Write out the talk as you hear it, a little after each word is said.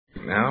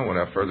Now,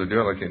 without further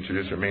ado, I'd like to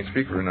introduce our main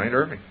speaker tonight,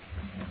 Irving.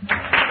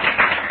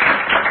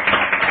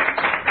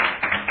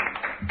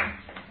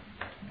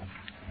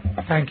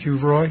 Thank you,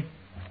 Roy.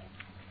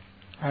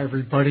 Hi,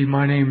 everybody.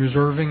 My name is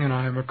Irving, and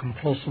I am a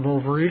compulsive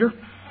overeater.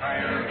 Hi,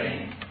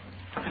 Irving.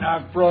 And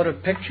I've brought a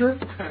picture,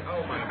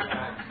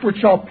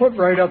 which I'll put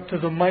right up to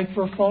the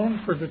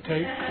microphone for the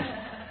tape.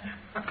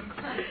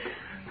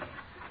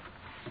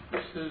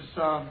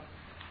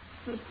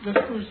 This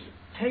was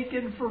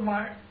taken for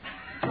my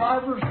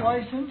driver's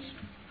license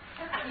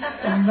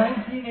in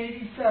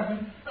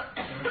 1987,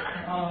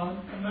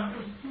 and that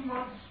was 2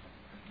 months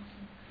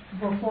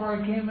before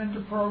I came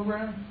into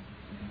program,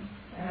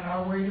 and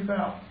I weighed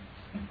about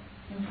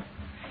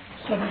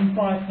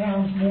 75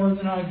 pounds more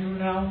than I do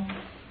now.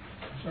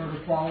 So to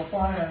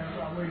qualify,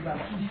 I weighed about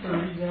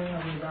 230 then,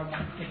 I weigh about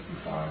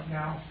 155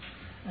 now,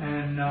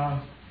 and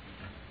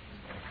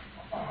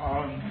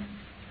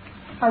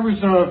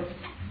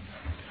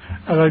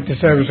I like to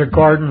say I was a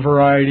garden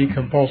variety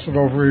compulsive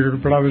overeater,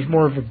 but I was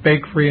more of a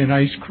bakery and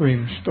ice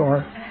cream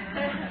store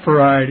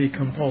variety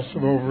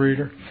compulsive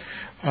overeater.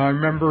 I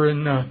remember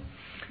in the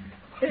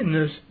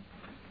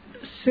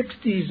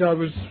 60s,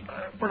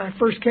 when I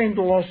first came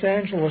to Los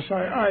Angeles,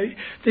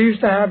 they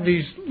used to have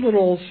these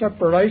little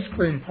separate ice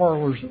cream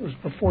parlors. It was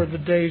before the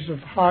days of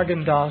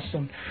Haagen-Dazs,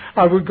 and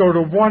I would go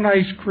to one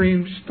ice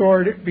cream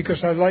store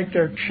because I liked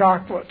their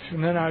chocolates,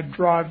 and then I'd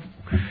drive,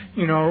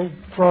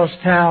 across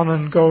town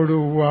and go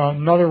to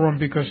another one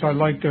because I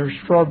liked their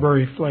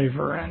strawberry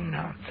flavor. And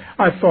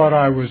I thought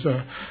I was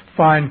a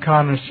fine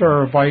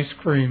connoisseur of ice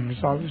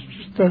creams. I was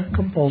just a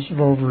compulsive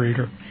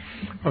overeater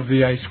of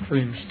the ice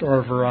cream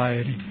store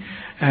variety.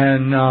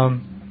 And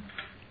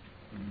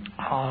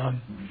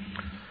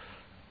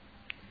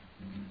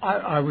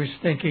I was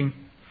thinking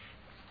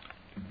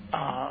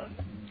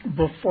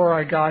before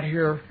I got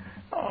here,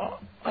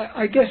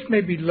 I guess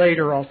maybe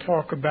later I'll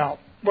talk about,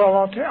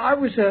 I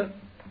was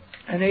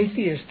an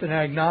atheist and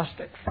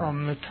agnostic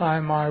from the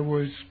time I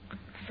was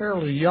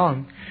fairly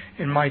young,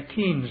 in my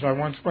teens. I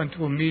once went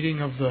to a meeting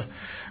of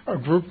a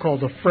group called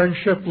the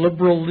Friendship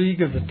Liberal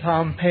League of the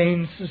Tom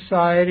Paine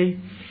Society,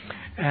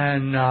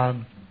 and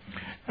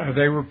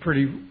they were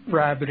pretty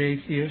rabid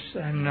atheists.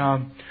 And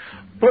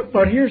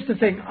but here's the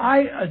thing: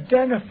 I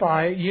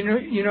identify,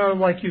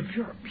 like you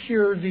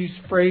hear these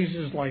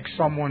phrases like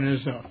someone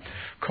is a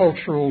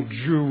cultural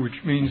Jew,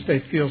 which means they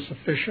feel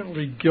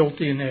sufficiently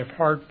guilty and they have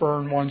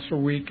heartburn once a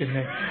week, and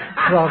they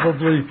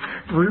probably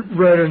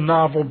read a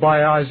novel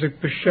by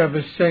Isaac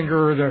Bashevis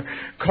Singer. Or they're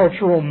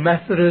cultural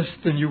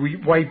Methodist, and you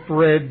eat white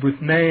bread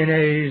with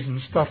mayonnaise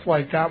and stuff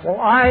like that. Well,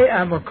 I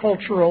am a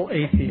cultural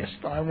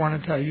atheist. I want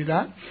to tell you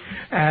that.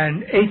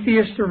 And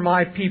atheists are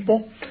my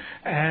people.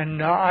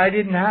 And I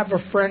didn't have a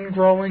friend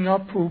growing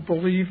up who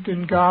believed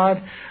in God.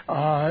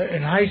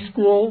 In high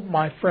school,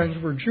 my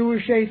friends were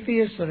Jewish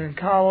atheists, and in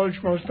college,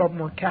 most of them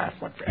were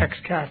Catholic,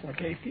 ex-Catholic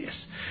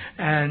atheists.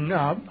 And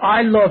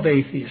I love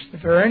atheists.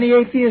 If there are any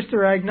atheists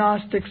or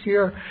agnostics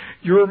here,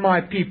 you're my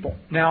people.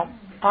 Now,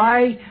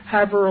 I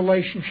have a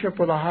relationship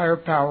with a higher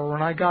power.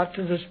 When I got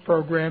to this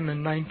program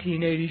in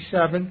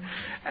 1987,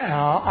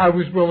 I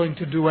was willing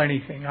to do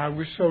anything. I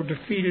was so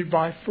defeated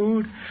by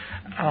food.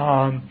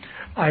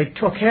 I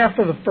took half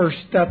of the first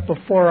step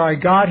before I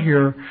got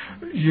here.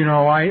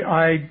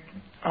 I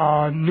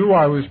knew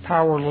I was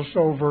powerless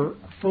over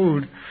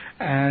food,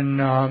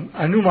 and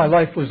I knew my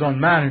life was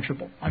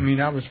unmanageable. I mean,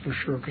 that was for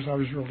sure, because I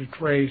was really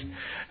crazed.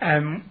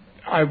 And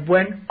I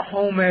went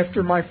home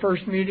after my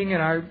first meeting,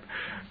 and I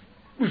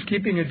was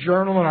keeping a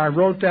journal, and I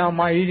wrote down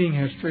my eating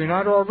history. And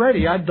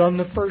I'd done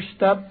the first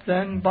step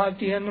then by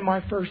the end of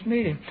my first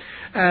meeting.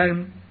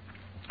 And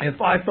if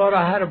I thought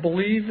I had to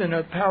believe in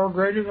a power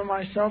greater than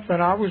myself,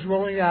 then I was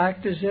willing to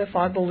act as if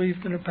I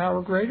believed in a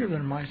power greater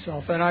than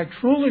myself. And I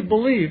truly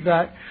believe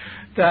that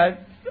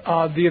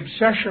the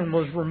obsession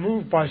was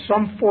removed by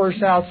some force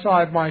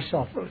outside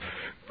myself.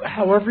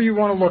 However you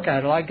want to look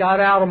at it, I got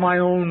out of my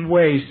own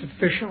way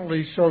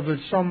sufficiently so that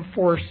some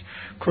force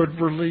could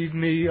relieve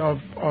me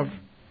of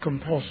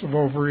compulsive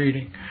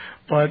overeating.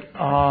 But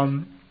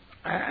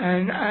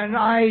and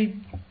I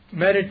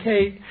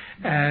meditate,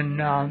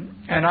 and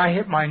I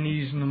hit my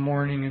knees in the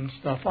morning and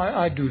stuff.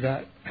 I do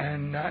that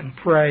and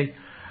pray.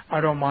 I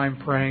don't mind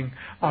praying.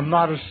 I'm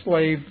not a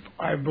slave,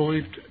 I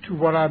believe, to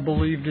what I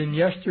believed in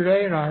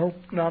yesterday, and I hope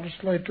not a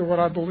slave to what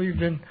I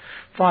believed in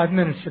 5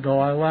 minutes ago.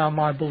 I allow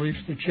my beliefs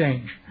to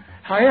change.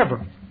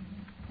 However,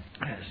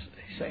 as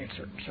they say in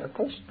certain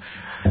circles,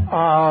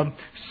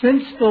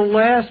 since the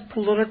last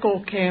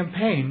political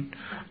campaign,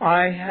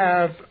 I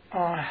have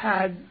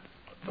had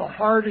the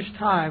hardest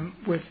time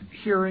with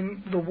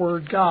hearing the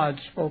word God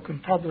spoken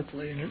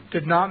publicly. And it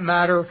did not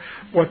matter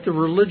what the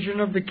religion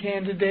of the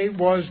candidate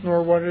was,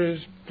 nor what his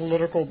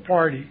political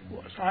party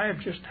was. I have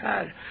just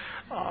had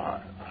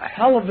a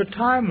hell of a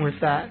time with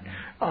that.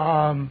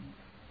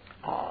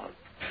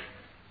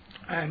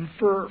 And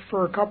for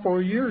a couple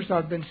of years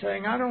I've been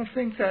saying, I don't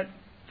think that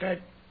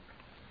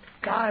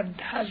God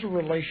has a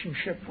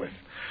relationship with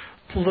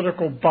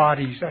political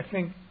bodies. I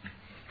think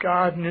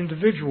God and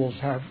individuals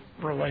have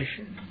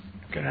relations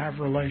can have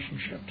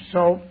relationships.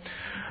 So,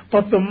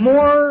 but the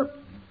more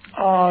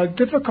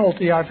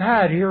difficulty I've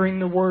had hearing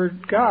the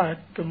word God,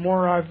 the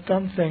more I've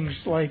done things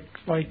like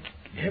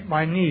hit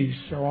my knees.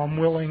 So I'm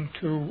willing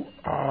to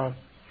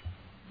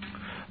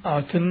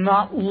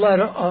not let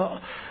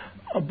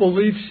a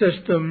belief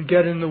system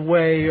get in the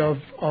way of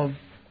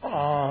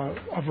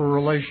a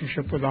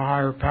relationship with a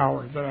higher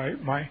power. That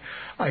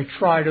I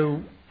try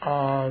to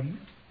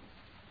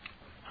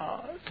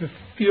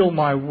feel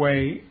my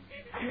way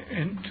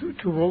and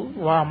to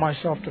allow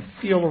myself to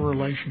feel a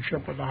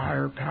relationship with a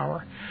higher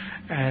power,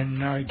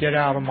 and get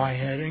out of my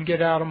head and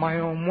get out of my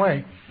own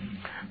way.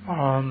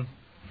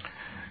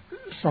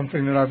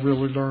 Something that I've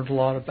really learned a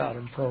lot about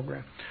in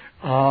program.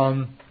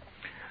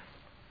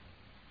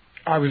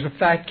 I was a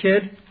fat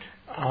kid,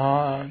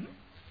 and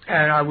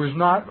I was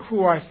not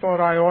who I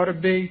thought I ought to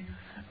be.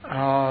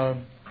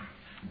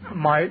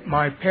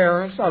 My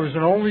parents, I was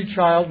an only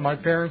child. My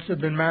parents had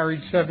been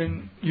married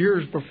 7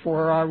 years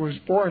before I was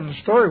born. The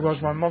story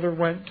was my mother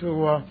went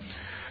to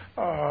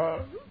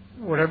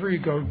whatever you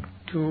go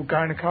to, a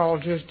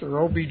gynecologist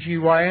or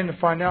OBGYN to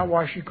find out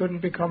why she couldn't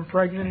become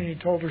pregnant, and he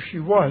told her she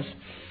was.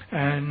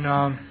 And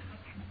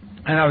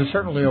I was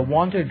certainly a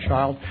wanted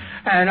child.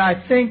 And I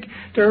think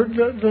the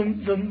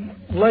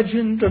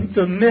legend,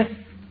 the myth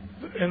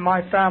in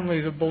my family,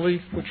 the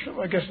belief, which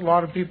I guess a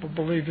lot of people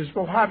believe, is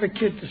we'll have a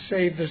kid to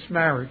save this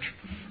marriage.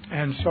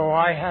 And so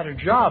I had a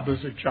job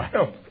as a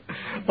child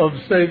of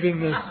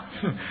saving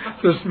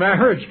this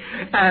marriage.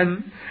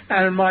 And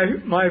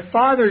my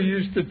father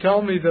used to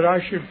tell me that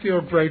I should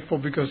feel grateful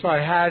because I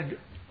had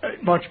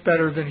much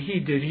better than he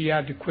did. He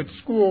had to quit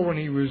school when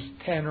he was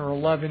 10 or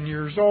 11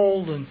 years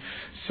old and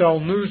sell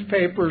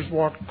newspapers,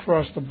 walk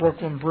across the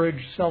Brooklyn Bridge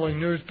selling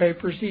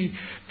newspapers.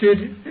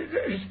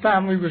 His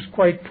family was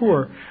quite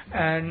poor,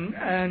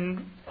 and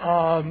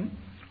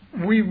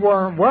we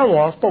weren't well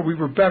off, but we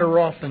were better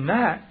off than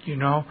that, you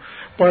know.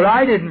 But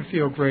I didn't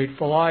feel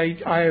grateful. I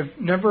have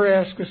never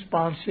asked a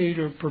sponsee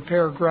to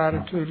prepare a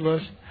gratitude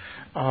list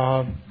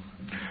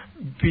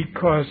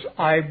because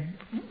I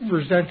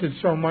resented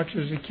so much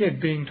as a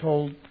kid being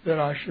told that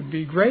I should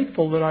be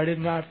grateful that I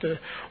didn't have to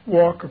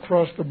walk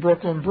across the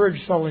Brooklyn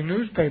Bridge selling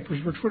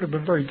newspapers, which would have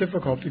been very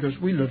difficult because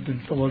we lived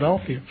in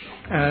Philadelphia.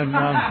 And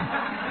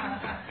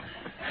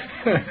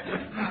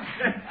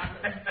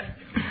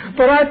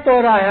but I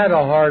thought I had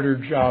a harder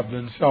job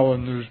than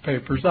selling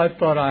newspapers. I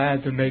thought I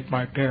had to make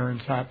my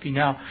parents happy.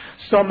 Now,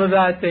 some of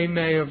that they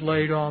may have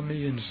laid on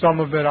me, and some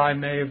of it I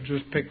may have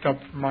just picked up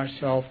for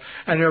myself.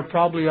 And there are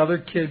probably other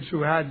kids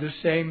who had the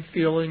same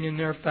feeling in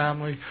their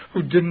family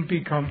who didn't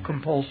become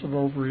compulsive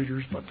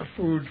overeaters, but the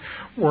food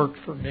worked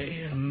for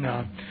me. And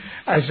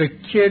as a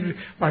kid,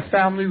 my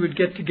family would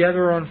get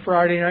together on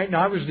Friday night, and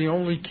I was the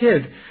only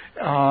kid.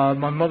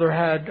 My mother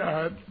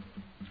had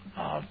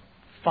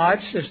 5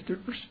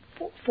 sisters.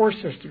 4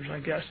 sisters, I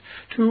guess.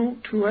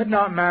 Two had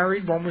not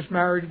married. One was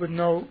married with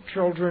no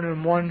children,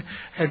 and one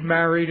had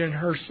married, and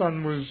her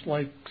son was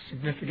like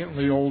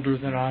significantly older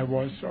than I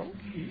was, so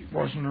he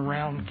wasn't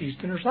around these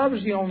dinners. I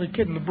was the only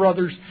kid, and the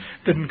brothers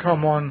didn't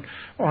come on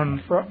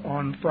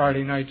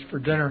Friday nights for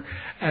dinner,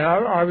 and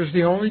I was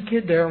the only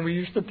kid there. And we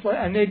used to play,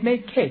 and they'd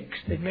make cakes.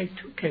 They'd make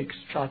 2 cakes: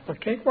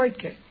 chocolate cake, white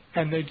cake,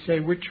 and they'd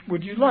say, "Which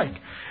would you like?"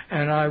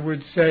 And I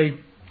would say,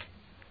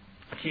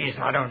 "Geez,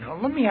 I don't know.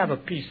 Let me have a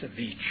piece of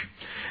each."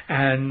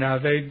 And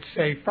they'd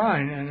say,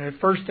 "Fine." And at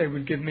first they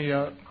would give me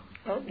a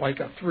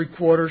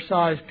 3/4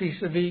 size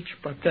piece of each,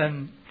 but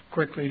then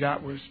quickly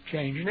that was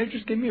changed. And they'd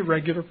just give me a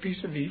regular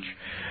piece of each.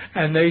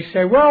 And they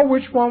say, "Well,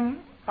 which one?"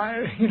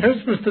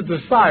 This was to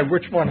decide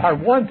which one I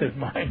wanted,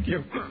 mind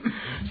you.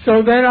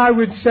 So then I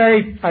would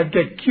say, I'd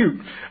get cute.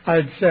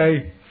 I'd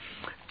say,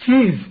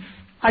 "Geez,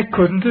 I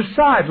couldn't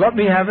decide. Let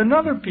me have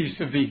another piece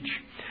of each."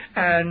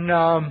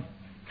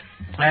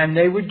 And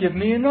they would give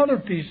me another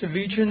piece of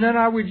each, and then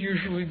I would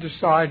usually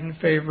decide in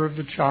favor of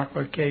the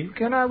chocolate cake.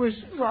 And I was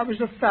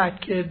a fat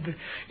kid.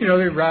 You know,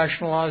 they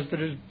rationalized it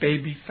as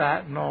baby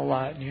fat and all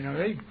that. You know,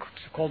 they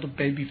called it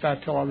baby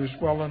fat till I was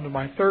well into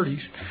my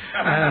 30s.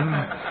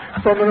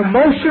 And from an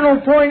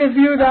emotional point of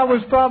view, that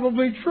was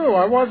probably true.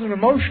 I was an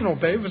emotional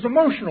baby. It was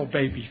emotional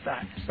baby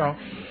fat. So.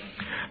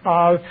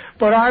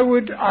 But I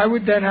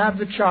would then have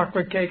the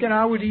chocolate cake, and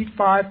I would eat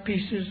 5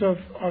 pieces of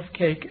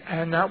cake,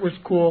 and that was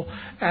cool.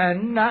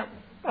 And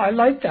I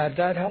liked that.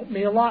 That helped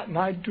me a lot. And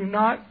I do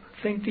not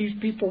think these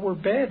people were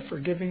bad for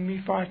giving me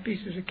 5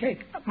 pieces of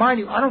cake. Mind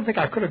you, I don't think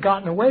I could have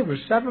gotten away with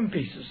 7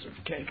 pieces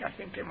of cake. I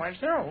think they might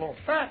say, "Oh, a little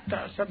fat,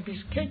 7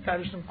 pieces of cake, that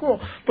isn't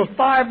cool." But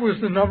 5 was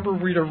the number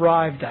we'd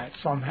arrived at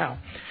somehow.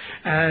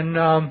 And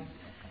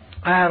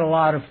I had a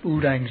lot of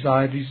food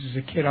anxieties as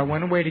a kid. I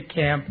went away to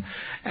camp,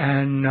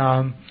 and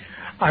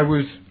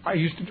I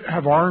used to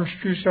have orange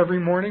juice every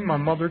morning. My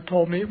mother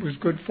told me it was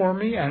good for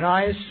me, and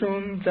I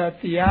assumed that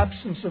the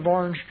absence of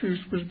orange juice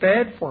was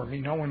bad for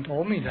me. No one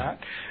told me that.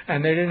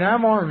 And they didn't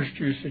have orange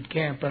juice at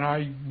camp, and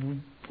I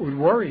would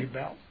worry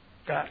about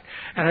that.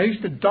 And I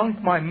used to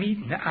dunk my meat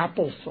in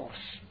applesauce.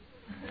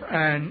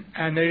 and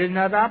they didn't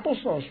have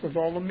applesauce with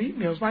all the meat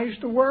meals. And I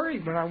used to worry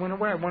when I went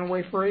away. I went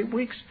away for 8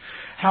 weeks.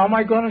 How am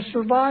I going to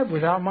survive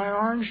without my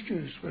orange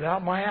juice,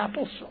 without my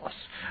applesauce?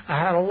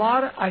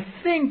 I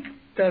think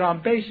that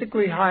I'm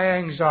basically high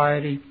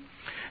anxiety,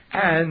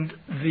 and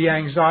the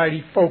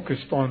anxiety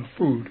focused on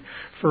food.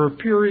 For a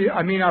period,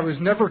 I was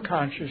never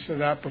conscious of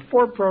that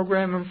before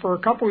program, and for a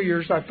couple of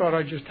years I thought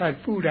I just had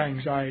food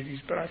anxieties,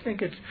 but I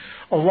think it's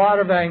a lot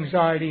of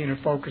anxiety and it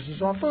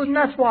focuses on food, and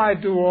that's why I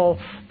do all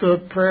the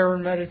prayer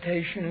and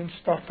meditation and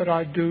stuff that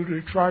I do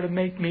to try to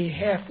make me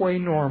halfway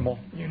normal,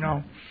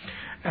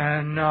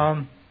 And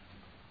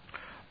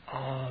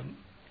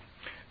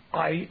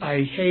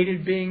I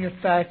hated being a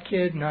fat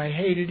kid, and I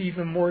hated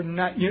even more than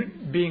that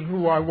being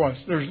who I was.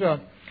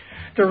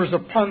 There was a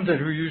pundit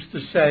who used to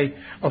say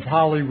of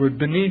Hollywood,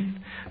 beneath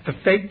the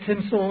fake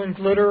tinsel and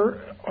glitter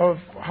of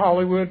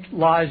Hollywood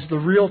lies the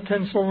real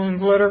tinsel and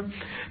glitter.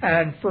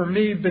 And for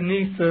me,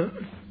 beneath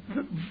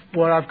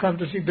what I've come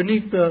to see,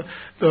 beneath the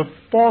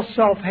false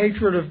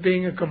self-hatred of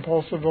being a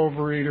compulsive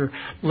overeater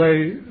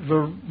lay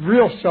the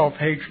real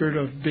self-hatred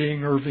of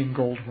being Irving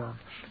Goldworm.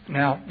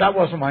 Now, that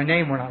wasn't my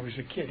name when I was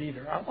a kid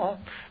either.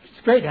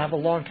 It's great to have a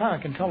long time.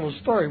 I can tell a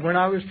story. When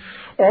I was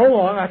all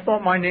along, I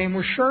thought my name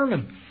was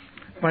Sherman.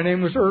 My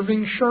name was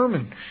Irving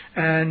Sherman,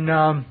 and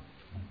my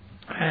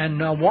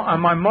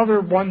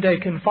mother one day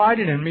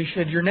confided in me. She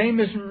said, "Your name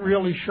isn't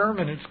really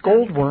Sherman; it's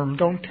Goldworm.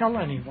 Don't tell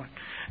anyone."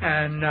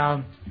 And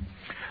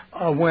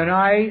when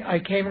I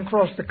came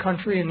across the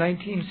country in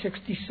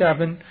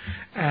 1967,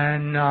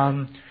 and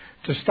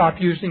to stop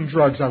using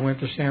drugs, I went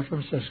to San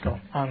Francisco.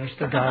 Honest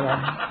to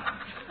God,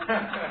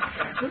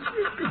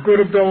 good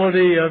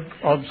ability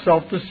of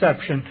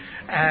self-deception,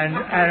 and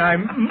I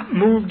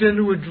moved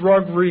into a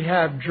drug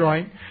rehab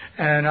joint.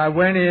 And I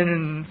went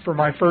in for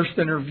my first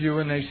interview,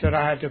 and they said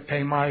I had to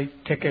pay my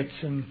tickets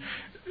and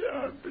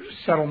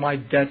settle my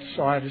debts,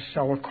 so I had to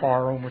sell a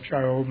car on which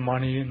I owed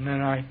money. And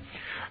then I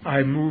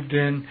moved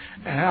in,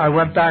 and I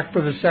went back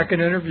for the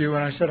second interview,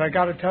 and I said, I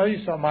got to tell you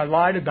something. I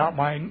lied about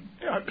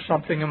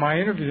something in my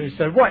interview. They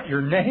said, what,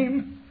 your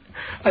name?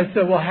 I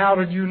said, well, how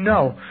did you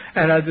know?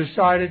 And I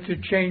decided to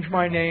change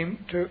my name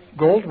to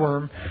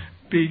Goldworm.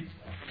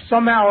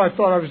 Somehow I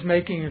thought I was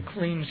making a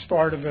clean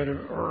start of it,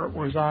 or it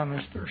was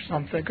honest or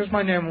something, because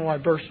my name on my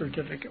birth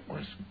certificate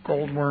was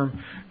Goldworm,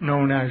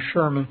 known as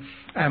Sherman.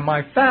 And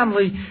my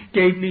family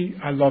gave me,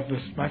 I love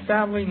this, my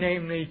family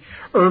named me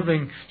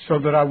Irving so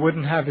that I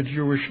wouldn't have a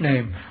Jewish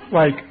name,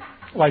 like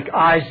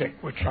Isaac,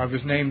 which I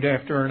was named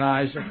after an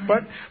Isaac.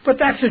 But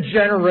that's a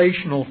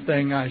generational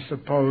thing, I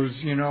suppose,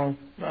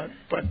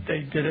 but they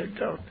did it.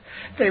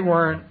 They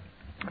weren't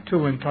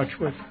too in touch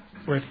with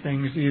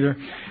things either.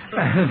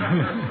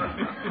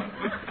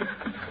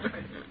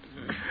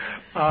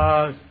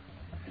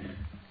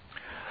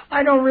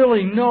 I don't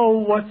really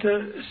know what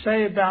to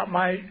say about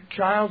my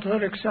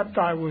childhood, except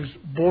I was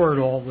bored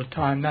all the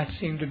time. That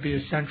seemed to be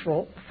a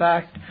central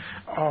fact,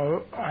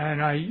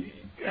 and I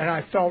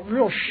felt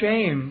real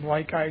shame.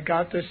 Like I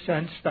got this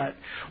sense that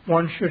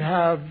one should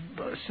have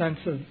a sense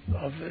of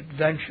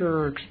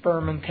adventure,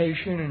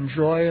 experimentation, and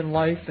joy in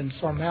life, and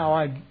somehow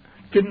I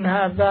didn't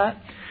have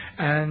that.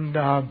 And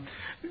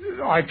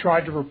I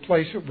tried to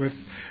replace it with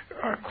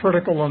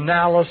critical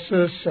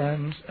analysis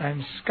and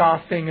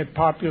scoffing at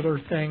popular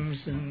things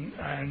and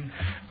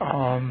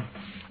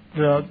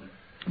the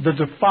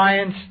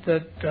defiance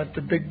that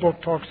the big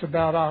book talks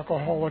about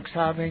alcoholics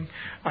having.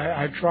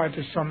 I tried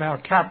to somehow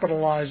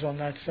capitalize on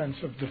that sense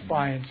of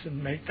defiance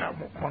and make that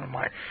one of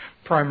my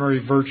primary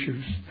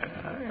virtues.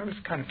 It was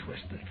kind of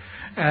twisted.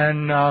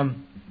 And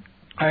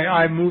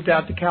I moved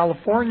out to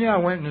California. I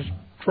went in this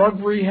drug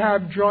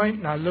rehab joint,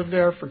 and I lived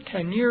there for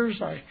 10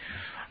 years.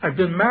 I've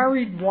been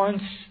married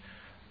once.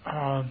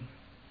 I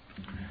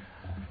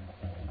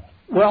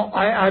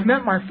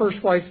met my first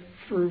wife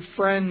through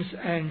friends,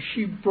 and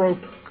she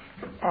broke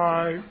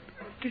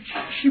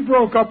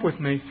up with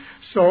me.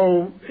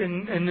 So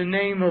in the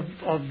name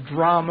of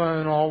drama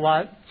and all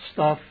that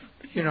stuff,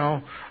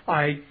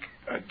 I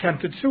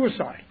attempted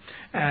suicide.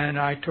 And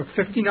I took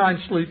 59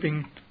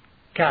 sleeping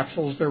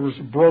capsules. There was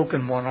a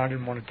broken one. I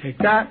didn't want to take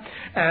that.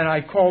 And I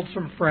called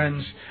some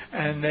friends,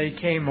 and they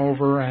came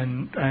over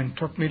and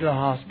took me to the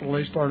hospital.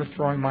 They started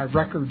throwing my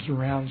records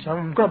around. So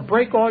I'm going to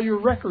break all your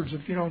records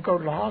if you don't go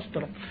to the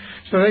hospital.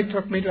 So they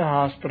took me to the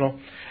hospital,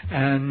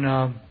 and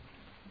I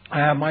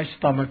had my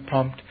stomach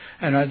pumped,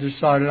 and I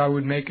decided I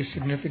would make a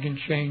significant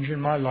change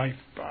in my life.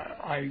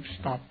 I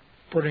stopped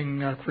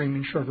putting cream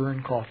and sugar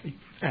in coffee.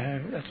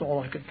 And that's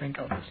all I could think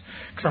of,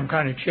 some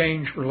kind of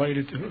change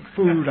related to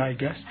food, I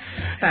guess.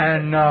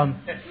 And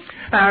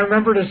I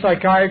remember the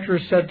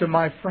psychiatrist said to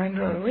my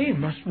friend, Lee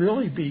must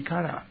really be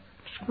kind of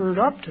screwed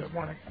up to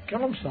want to kill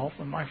himself.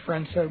 And my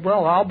friend said,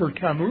 well, Albert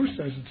Camus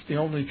says it's the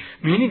only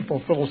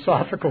meaningful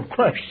philosophical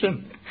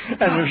question. And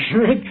the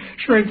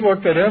shrink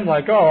looked at him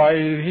like,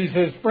 he's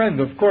his friend,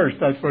 of course,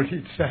 that's what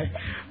he'd say.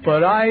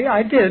 But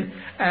I did,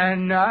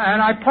 and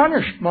I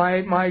punished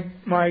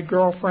my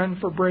girlfriend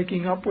for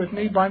breaking up with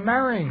me by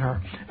marrying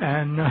her.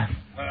 And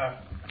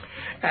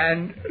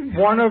And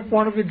one of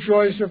the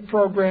joys of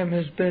program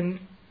has been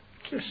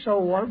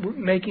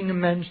making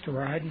amends to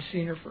her. I hadn't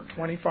seen her for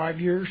 25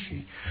 years.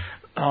 She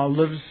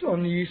lives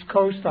on the East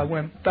Coast. I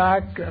went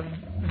back,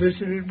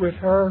 visited with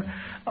her.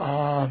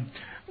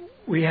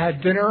 We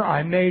had dinner.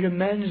 I made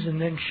amends,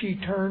 and then she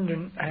turned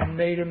and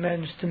made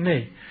amends to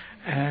me.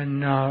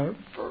 And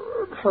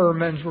her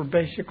amends were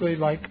basically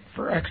like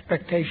for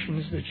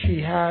expectations that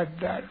she had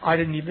that I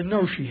didn't even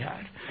know she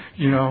had.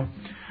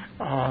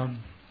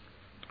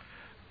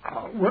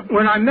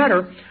 When I met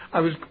her,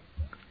 I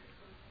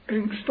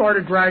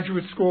started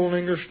graduate school in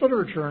English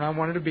literature, and I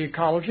wanted to be a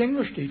college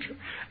English teacher.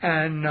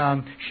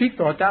 And she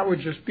thought that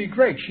would just be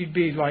great. She'd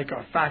be like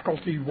a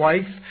faculty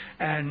wife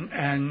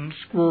and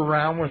screw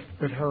around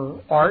with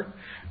her art,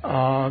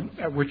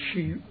 at which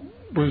she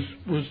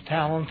was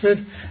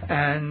talented.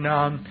 And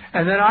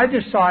then I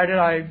decided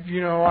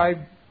I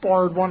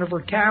borrowed one of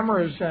her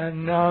cameras,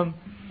 and in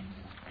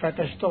fact,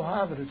 I still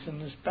have it. It's in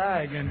this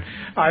bag. And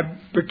I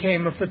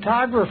became a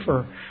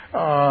photographer,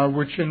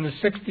 which in the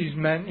 60s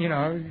meant,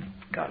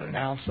 got an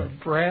ounce of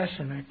brass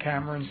and a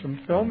camera and some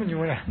film, and you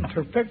went out and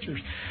took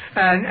pictures.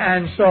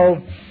 And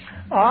so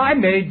I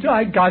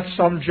got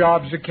some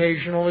jobs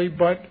occasionally,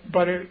 but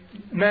it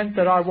meant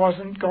that I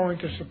wasn't going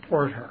to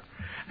support her.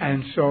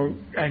 And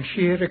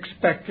she had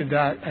expected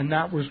that, and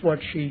that was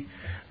what she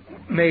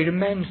made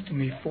amends to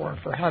me for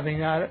having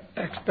that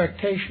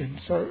expectation.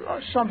 So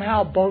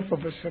somehow both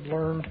of us had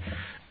learned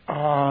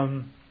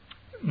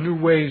new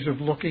ways of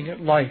looking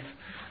at life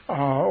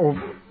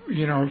through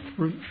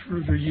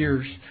the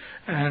years,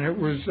 and it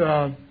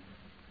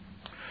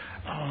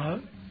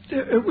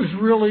was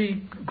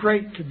really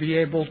great to be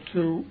able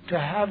to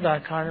have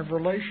that kind of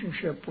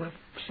relationship with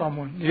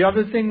someone. The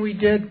other thing we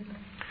did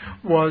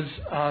was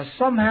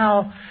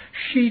somehow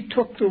she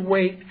took the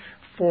weight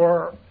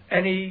for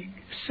any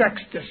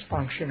sex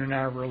dysfunction in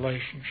our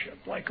relationship.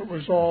 Like it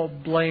was all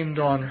blamed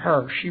on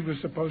her. She was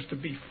supposed to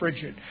be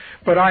frigid.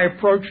 But I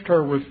approached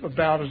her with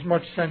about as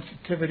much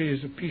sensitivity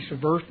as a piece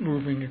of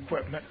earth-moving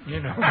equipment,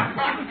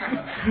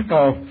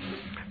 So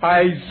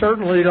I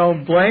certainly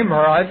don't blame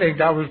her. I think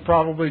that was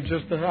probably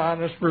just an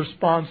honest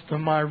response to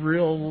my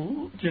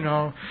real,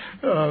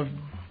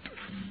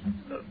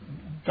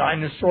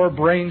 dinosaur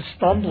brain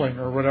stumbling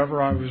or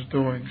whatever I was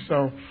doing.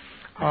 So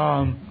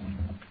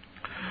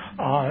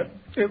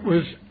it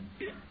was,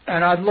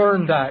 and I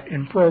learned that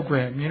in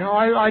program.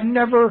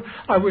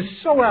 I was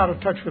so out of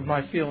touch with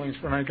my feelings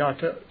when I got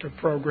to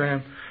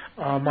program.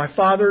 My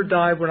father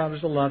died when I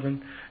was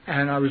 11,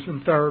 and I was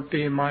in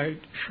therapy, and my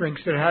shrink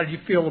said, "How do you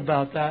feel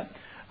about that?"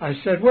 I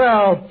said,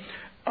 "Well,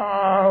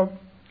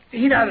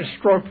 he'd had a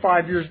stroke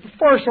 5 years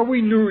before, so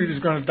we knew he was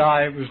going to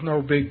die. It was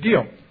no big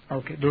deal."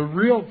 Okay, the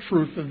real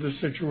truth of the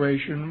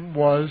situation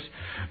was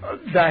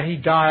that he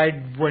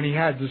died when he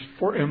had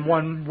in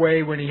one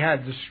way when he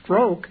had the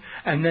stroke,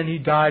 and then he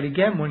died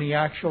again when he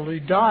actually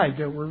died.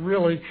 It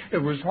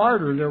was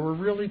harder. There were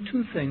really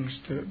two things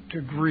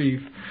to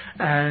grieve,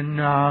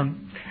 and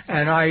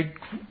I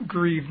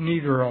grieved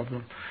neither of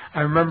them.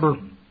 I remember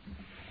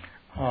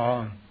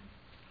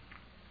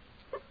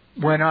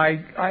when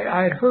I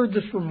had heard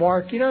this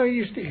remark, you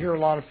used to hear a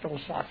lot of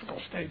philosophical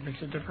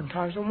statements at different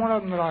times, and one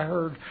of them that I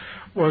heard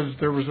was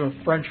there was a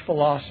French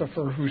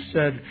philosopher who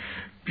said,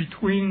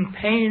 "Between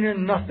pain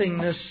and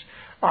nothingness,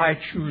 I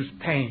choose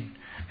pain."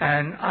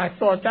 And I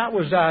thought that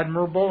was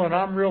admirable, and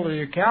I'm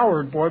really a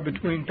coward, boy.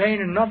 Between pain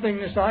and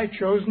nothingness, I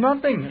chose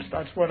nothingness.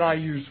 That's what I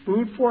use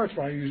food for. That's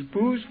what I use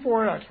booze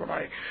for. That's what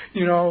I,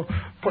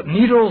 put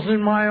needles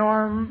in my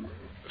arm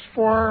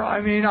for.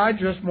 I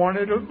just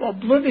wanted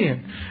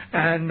oblivion,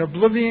 and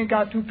oblivion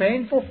got too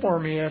painful for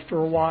me after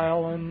a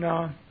while,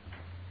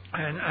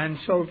 and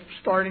so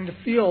starting to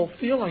feel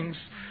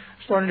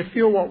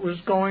what was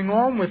going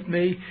on with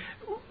me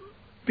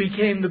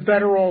became the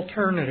better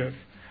alternative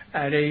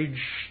at age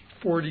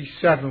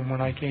 47 when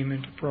I came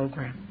into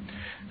program.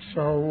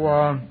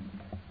 So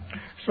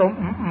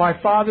my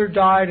father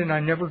died, and I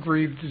never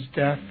grieved his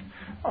death.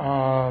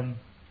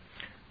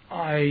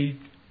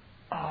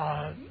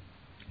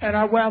 And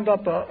I wound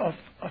up a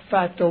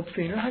fat dope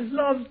fiend. I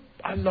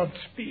loved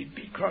speed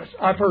because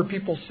I've heard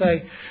people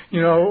say,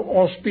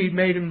 all speed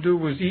made him do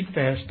was eat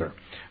faster.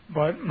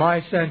 But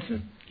my sense is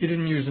you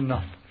didn't use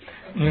enough,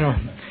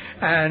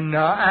 And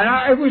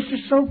it was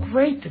just so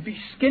great to be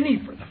skinny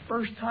for the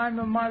first time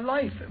in my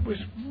life. It was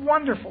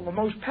wonderful. The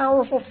most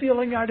powerful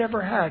feeling I'd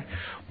ever had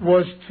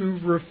was to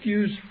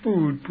refuse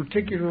food,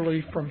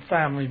 particularly from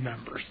family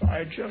members.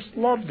 I just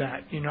loved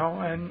that,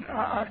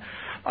 and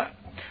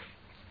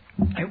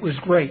it was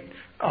great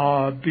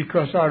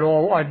because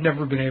I'd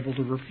never been able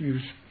to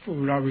refuse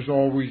food. I was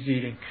always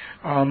eating.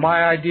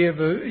 My idea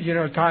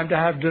of time to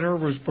have dinner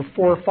was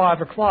before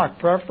 5 o'clock,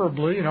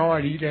 preferably.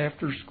 I'd eat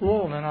after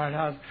school, and then I'd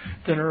have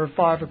dinner at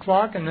 5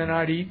 o'clock, and then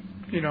I'd eat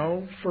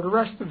for the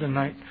rest of the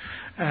night.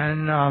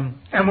 And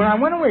when I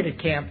went away to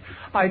camp,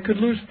 I could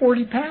lose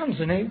 40 pounds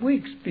in 8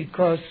 weeks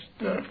because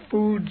the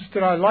foods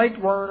that I liked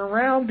weren't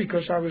around,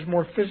 because I was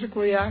more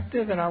physically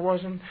active, and I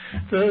wasn't.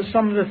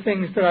 Some of the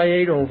things that I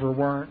ate over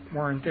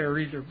weren't there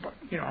either. But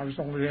I was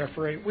only there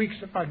for 8 weeks.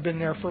 If I'd been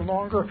there for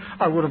longer,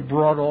 I would have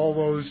brought all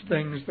those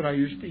things that I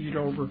used to eat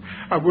over.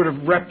 I would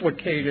have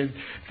replicated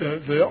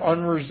the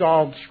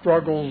unresolved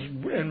struggles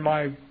in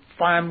my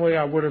family.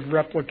 I would have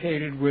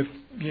replicated with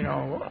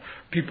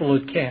people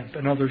at camp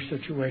and other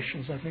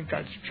situations. I think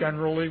that's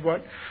generally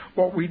what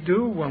we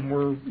do when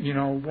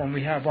when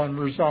we have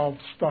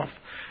unresolved stuff.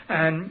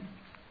 And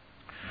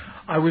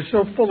I was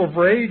so full of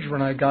rage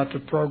when I got to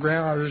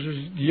program. I was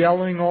just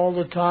yelling all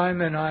the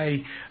time, and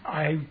I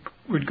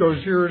would go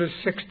 0 to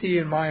 60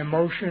 in my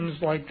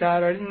emotions like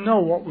that. I didn't know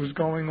what was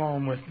going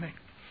on with me.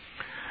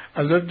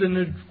 I lived in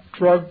a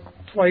drug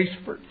place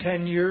for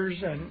 10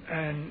 years,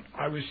 and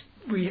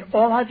we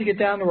all had to get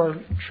down to our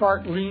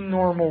chart lean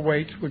normal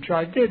weights, which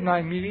I did, and I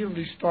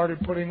immediately started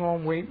putting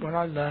on weight when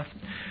I left.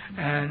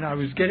 And I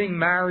was getting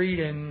married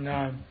in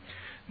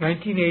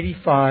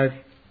 1985,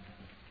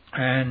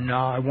 and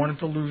I wanted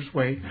to lose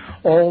weight.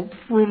 All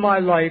through my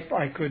life,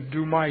 I could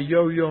do my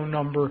yo-yo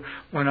number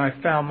when I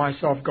found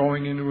myself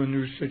going into a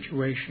new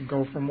situation,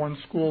 go from one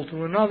school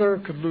to another,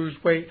 could lose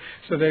weight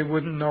so they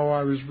wouldn't know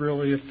I was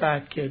really a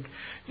fat kid.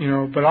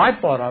 But I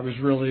thought I was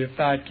really a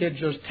fat kid,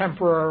 just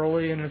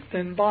temporarily in a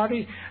thin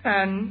body,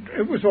 and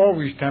it was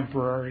always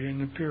temporary,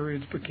 and the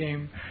periods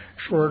became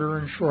shorter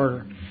and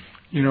shorter,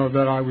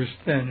 that I was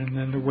thin, and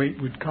then the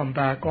weight would come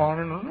back on,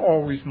 and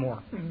always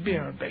more,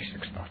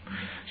 basic stuff.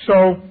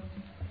 So,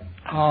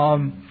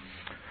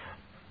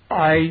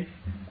 I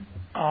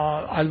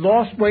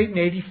lost weight in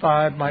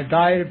 85. My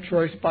diet of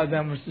choice by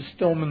then was the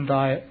Stillman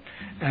diet,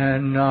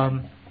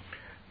 and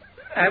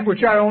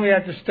which I only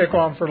had to stick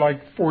on for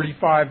like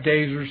 45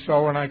 days or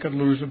so, and I could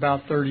lose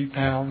about 30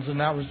 pounds, and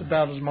that was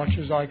about as much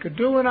as I could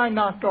do, and I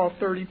knocked off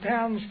 30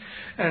 pounds,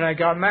 and I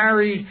got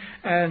married,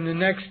 and the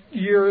next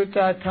year at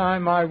that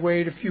time, I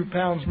weighed a few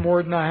pounds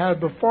more than I had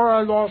before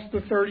I lost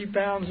the 30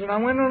 pounds, and I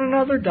went on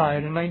another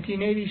diet in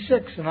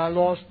 1986, and I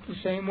lost the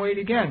same weight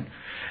again.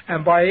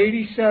 And by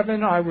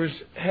 87, I was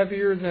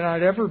heavier than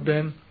I'd ever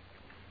been,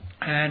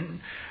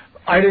 and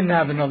I didn't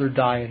have another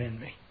diet in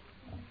me.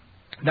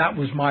 That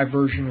was my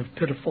version of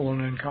pitiful and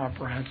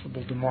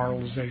incomprehensible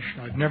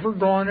demoralization. I'd never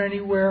gone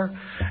anywhere,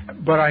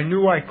 but I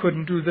knew I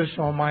couldn't do this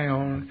on my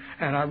own,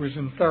 and I was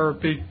in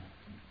therapy,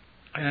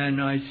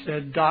 and I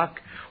said, "Doc,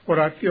 what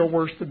I feel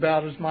worst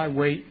about is my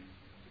weight."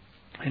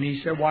 And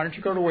he said, "Why don't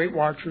you go to Weight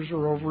Watchers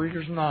or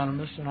Overeaters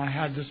Anonymous?" And I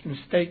had this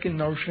mistaken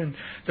notion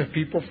that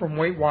people from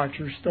Weight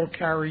Watchers still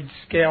carried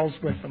scales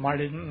with them. I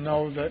didn't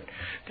know that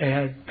they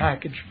had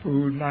packaged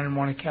food, and I didn't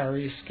want to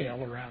carry a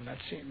scale around.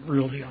 That seemed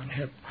really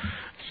unhip.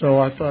 So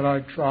I thought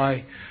I'd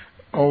try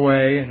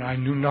OA, and I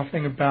knew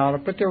nothing about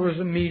it. But there was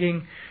a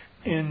meeting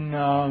in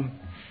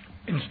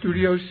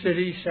Studio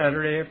City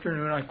Saturday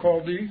afternoon. I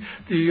called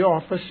the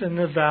office in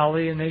the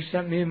Valley, and they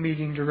sent me a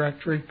meeting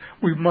directory.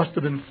 We must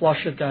have been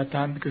flush at that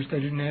time because they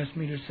didn't ask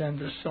me to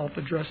send a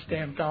self-addressed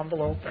stamped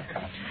envelope.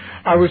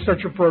 I was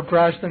such a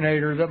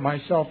procrastinator that my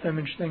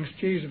self-image thinks,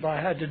 geez, if I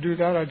had to do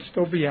that, I'd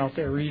still be out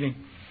there eating.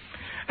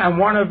 And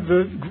one of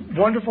the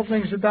wonderful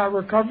things about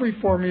recovery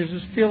for me is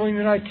this feeling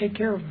that I take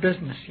care of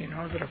business,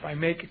 that if I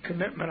make a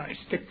commitment, I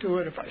stick to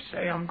it. If I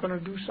say I'm going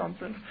to do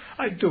something,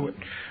 I do it.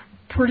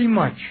 Pretty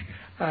much.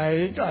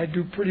 I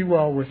do pretty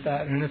well with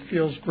that, and it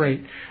feels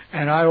great.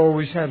 And I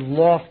always had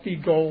lofty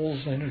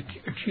goals, and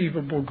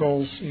achievable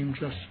goals seemed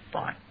just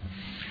fine.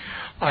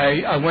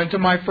 I went to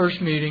my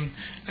first meeting,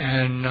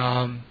 and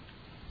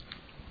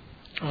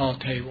I'll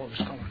tell you what was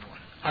going on.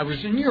 I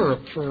was in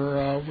Europe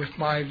with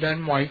my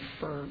then wife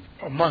for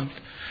a month.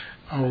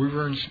 We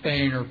were in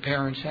Spain. Her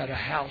parents had a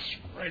house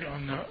right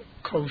on the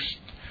coast.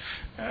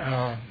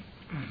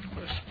 It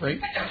was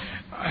great.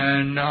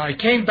 And I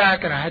came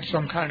back, and I had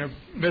some kind of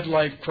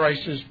midlife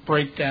crisis,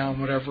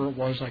 breakdown, whatever it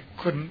was. I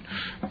couldn't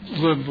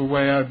live the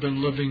way I'd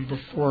been living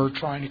before,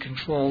 trying to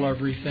control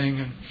everything.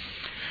 And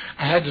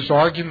I had this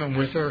argument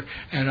with her,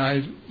 and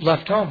I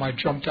left home. I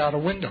jumped out a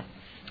window.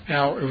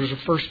 Now, it was a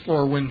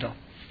first-floor window,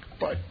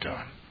 but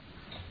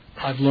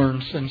I've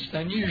learned since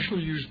then, you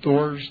usually use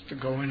doors to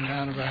go in and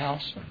out of a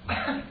house.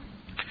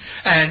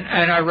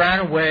 And I ran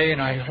away,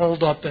 and I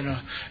holed up in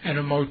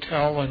a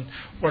motel. And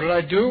what did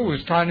I do? It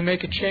was trying to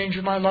make a change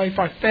in my life.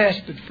 I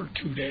fasted for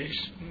 2 days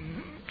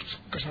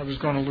because I was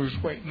going to lose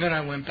weight. And then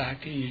I went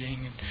back to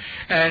eating.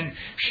 And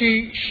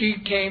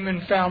she came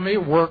and found me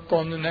at work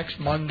on the next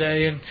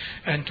Monday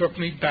and took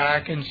me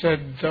back and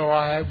said, though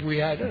I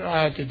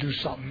had to do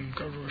something,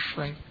 go to a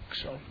shrink.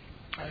 So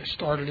I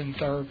started in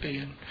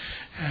therapy.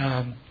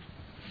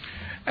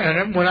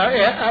 And when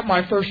at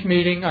my first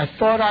meeting, I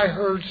thought I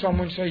heard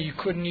someone say you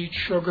couldn't eat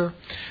sugar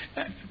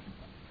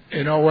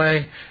in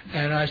OA.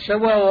 And I said,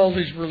 well, all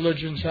these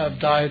religions have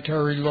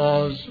dietary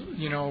laws,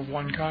 of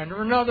one kind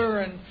or another.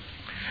 And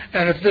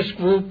if this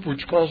group,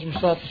 which calls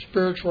themselves a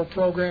spiritual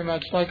program,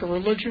 that's like a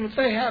religion, if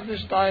they have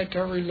this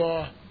dietary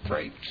law,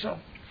 great. So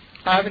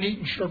I haven't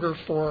eaten sugar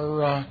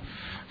for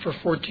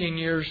 14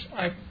 years.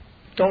 I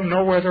don't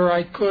know whether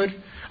I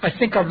could. I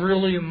think I'm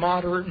really a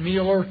moderate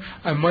mealer.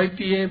 I might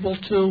be able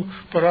to,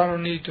 but I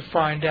don't need to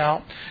find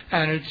out.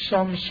 And it's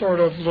some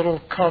sort of little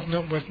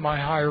covenant with my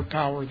higher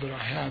power that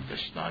I have this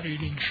not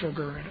eating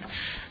sugar. And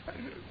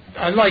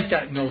I like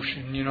that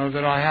notion,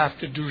 that I have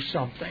to do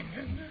something.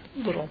 And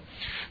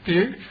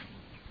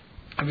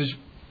I was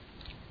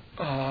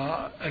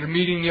at a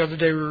meeting the other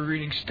day. We were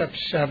reading Step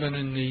 7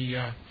 in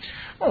the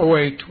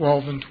OA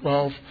 12 and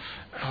 12.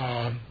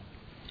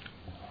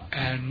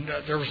 And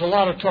there was a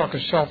lot of talk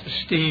of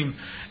self-esteem,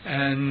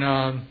 and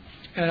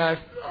I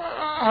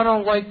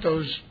don't like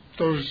those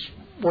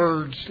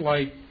words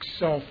like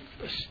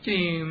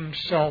self-esteem,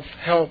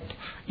 self-help.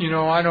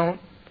 I don't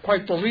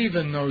quite believe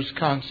in those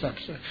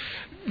concepts.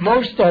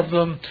 Most of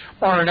them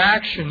aren't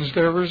actions,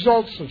 they're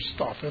results of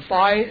stuff. If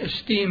I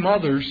esteem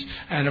others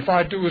and if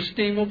I do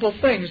esteemable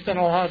things, then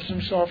I'll have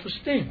some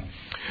self-esteem.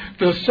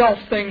 The self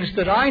things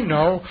that I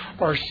know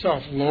are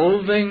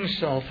self-loathing,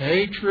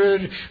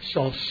 self-hatred,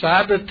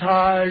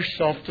 self-sabotage,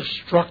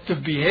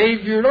 self-destructive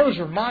behavior. Those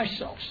are my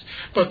selves.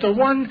 But the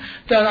one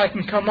that I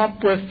can come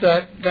up with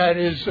that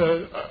is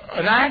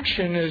an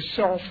action is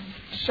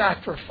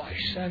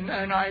self-sacrifice. And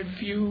I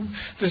view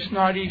this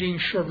not eating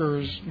sugar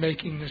as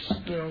making this a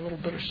little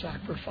bit of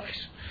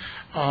sacrifice.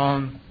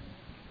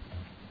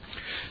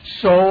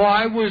 So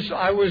I was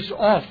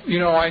off.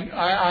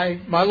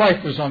 My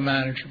life was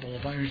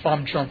unmanageable. If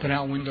I'm jumping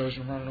out windows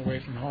and running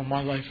away from home,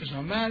 my life is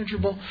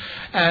unmanageable.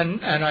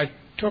 And I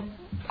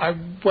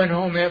went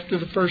home after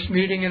the first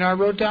meeting and I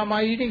wrote down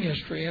my eating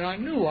history, and I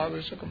knew I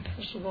was a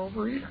compulsive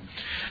overeater.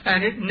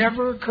 And it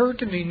never occurred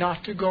to me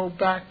not to go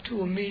back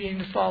to a meeting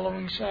the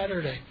following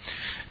Saturday.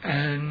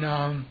 And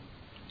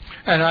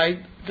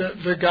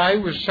the guy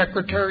who was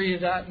secretary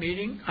of that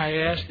meeting, I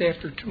asked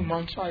after 2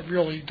 months. I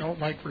really don't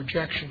like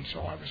rejection,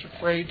 so I was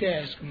afraid to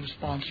ask him to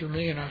sponsor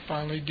me, and I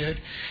finally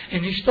did.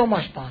 And he's still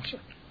my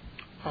sponsor.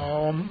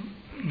 I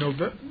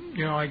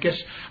guess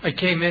I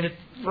came in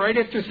right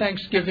after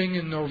Thanksgiving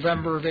in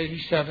November of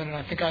 '87, and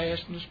I think I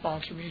asked him to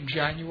sponsor me in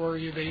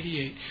January of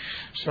 '88.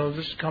 So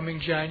this coming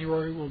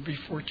January will be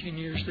 14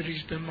 years that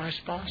he's been my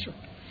sponsor.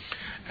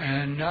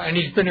 And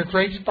he's been a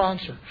great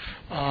sponsor.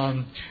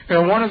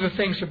 One of the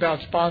things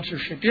about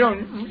sponsorship, you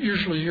don't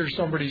usually hear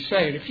somebody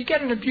say it. If you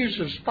get an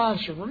abusive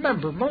sponsor,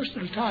 remember, most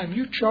of the time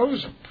you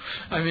chose them.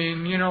 I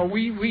mean,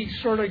 we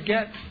sort of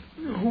get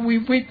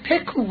we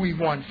pick who we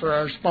want for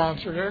our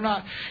sponsor. They're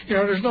not,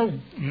 there's no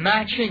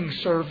matching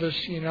service,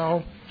 and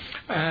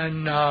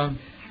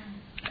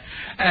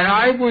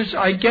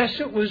I guess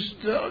it was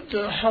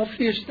the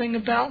healthiest thing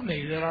about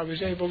me that I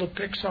was able to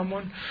pick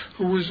someone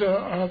who was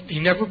he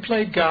never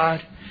played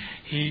God.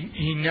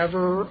 He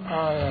never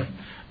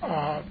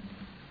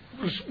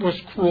was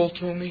cruel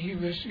to me. He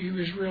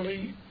was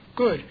really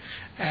good,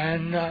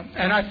 and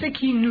I think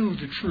he knew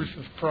the truth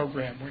of the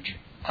program, which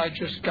I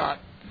just got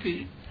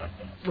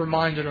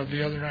reminded of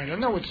the other night. I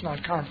know it's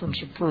not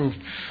conference approved,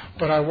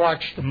 but I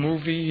watched the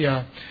movie.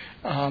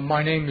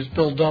 My Name is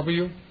Bill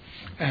W.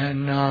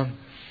 And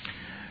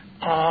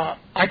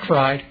I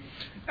cried,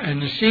 and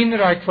the scene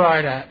that I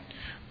cried at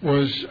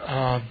was,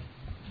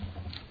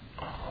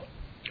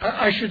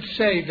 I should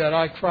say that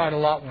I cried a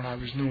lot when I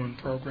was new in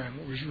program.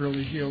 It was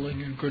really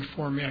healing and good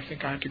for me. I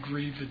think I had to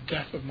grieve the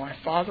death of my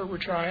father,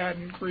 which I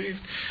hadn't grieved,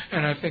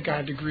 and I think I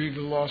had to grieve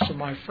the loss of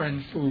my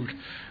friend Food,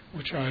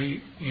 which I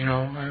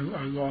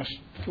lost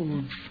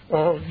food,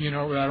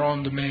 that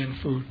on-demand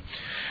food.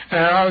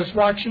 And I was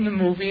watching the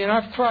movie, and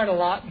I've cried a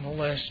lot in the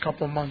last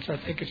couple of months. I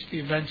think it's the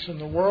events in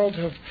the world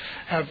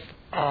have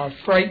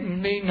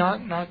frightened me,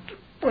 not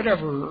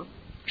whatever,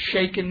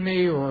 shaken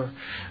me or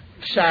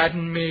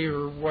saddened me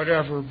or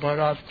whatever, but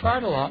I've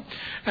cried a lot.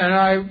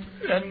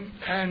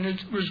 And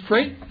it was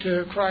great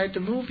to cry at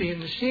the movie.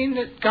 And the scene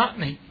that got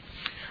me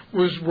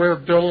was where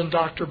Bill and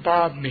Dr.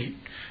 Bob meet.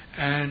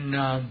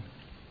 And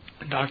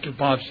Dr.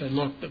 Bob said,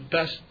 look, the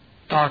best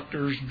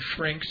doctors and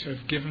shrinks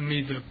have given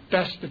me the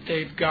best that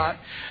they've got,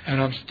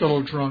 and I'm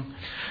still drunk.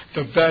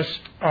 The best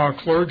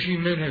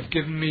clergymen have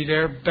given me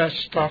their best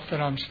stuff,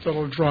 and I'm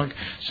still drunk.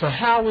 So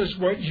how is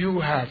what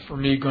you have for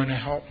me going to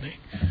help me?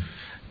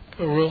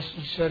 But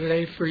Wilson said, it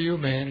ain't for you,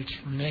 man, it's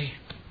for me.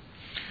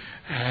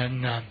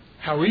 And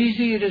how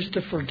easy it is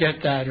to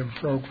forget that in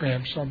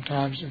programs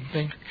sometimes and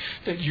think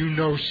that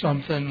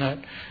something that,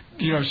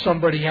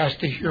 somebody has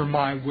to hear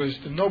my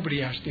wisdom. Nobody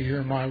has to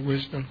hear my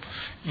wisdom.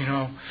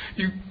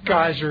 You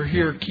guys are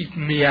here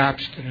keeping me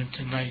abstinent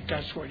tonight.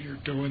 That's what you're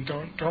doing.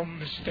 Don't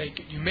mistake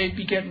it. You may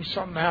be getting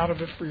something out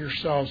of it for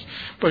yourselves,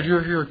 but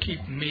you're here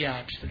keeping me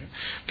abstinent.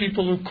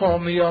 People who call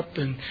me up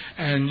and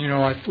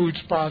I food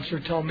sponsor,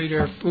 tell me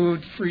their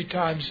food 3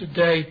 times a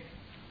day,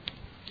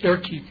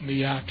 they're keeping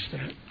me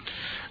abstinent.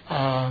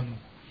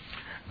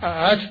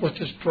 That's what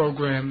this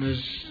program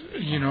is,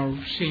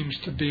 seems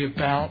to be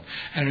about,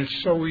 and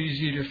it's so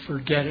easy to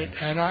forget it.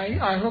 And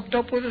I hooked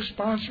up with a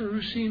sponsor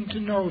who seemed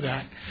to know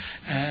that,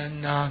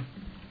 and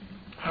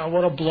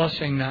what a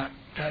blessing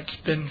that's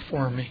been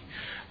for me.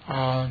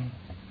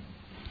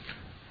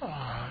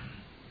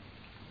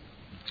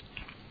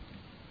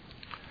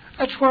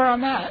 that's where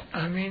I'm at.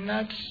 I mean,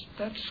 that's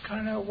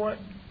kind of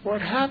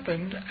what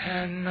happened,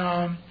 and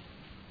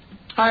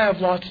I have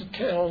lots of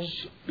tales,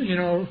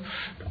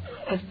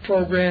 of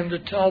program to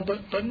tell,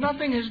 but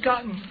nothing has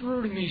gotten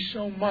through to me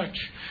so much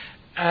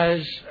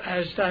as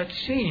that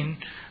scene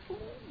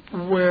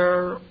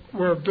where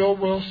Bill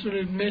Wilson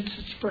admits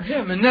it's for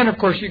him. And then, of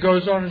course, he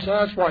goes on and says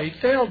that's why he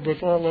failed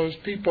with all those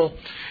people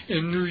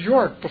in New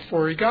York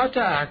before he got to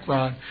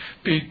Akron,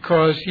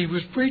 because he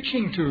was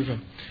preaching to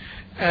them.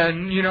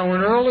 And, and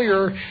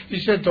earlier he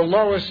said to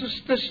Lois,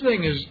 this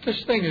thing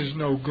is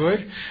no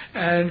good.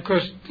 And,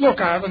 because,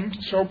 look, I haven't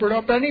sobered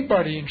up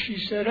anybody. And she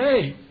said,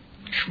 hey,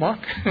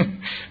 schmuck.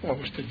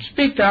 Lois didn't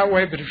speak that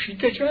way, but if she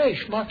did, hey,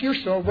 schmuck, you're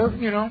sober,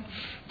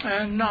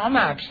 and I'm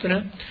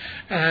abstinent.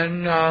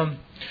 And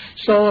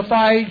so if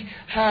I've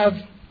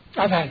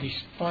had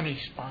these funny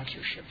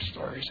sponsorship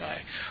stories.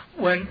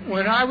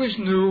 When I was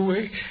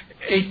new,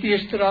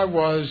 atheist that I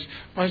was,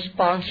 my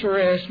sponsor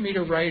asked me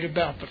to write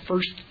about the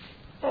first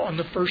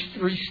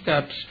 3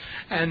 steps,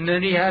 and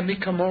then he had me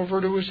come over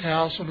to his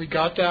house, and we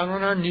got down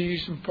on our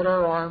knees and put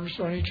our arms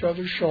on each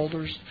other's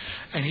shoulders,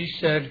 and he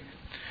said,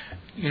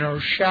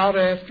 shout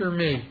after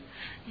me,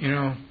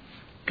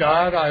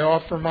 God, I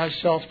offer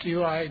myself to you.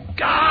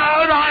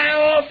 God, I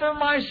offer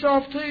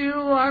myself to you.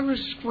 I was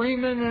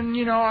screaming, and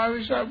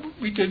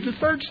we did the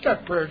 3rd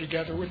step prayer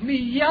together with me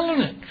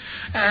yelling it,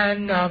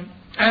 and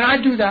I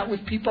do that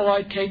with people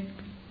I take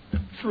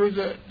through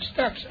the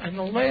steps, and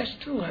the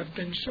last 2 have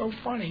been so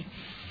funny.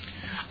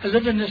 I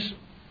live in this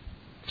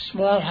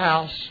small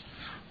house,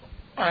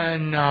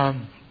 and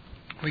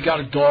we got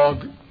a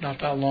dog not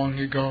that long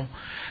ago,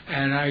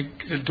 and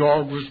the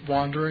dog was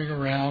wandering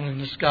around, and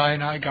this guy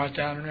and I got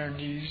down on our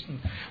knees and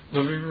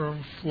living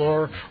room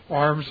floor,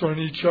 arms on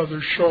each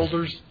other's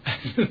shoulders,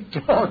 and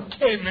the dog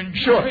came and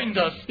joined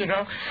us,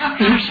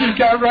 She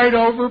got right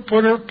over,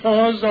 put her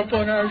paws up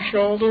on our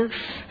shoulder,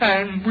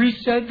 and we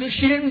said that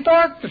she didn't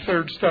bark the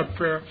 3rd step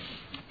prayer,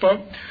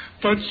 but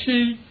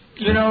she,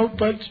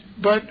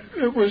 but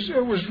it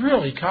was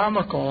really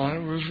comical,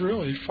 and it was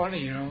really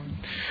funny,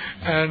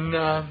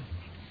 and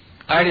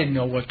I didn't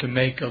know what to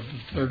make of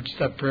the 3rd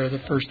step prayer the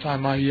first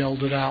time I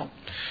yelled it out.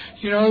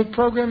 The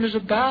program is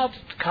about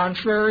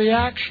contrary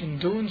action,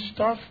 doing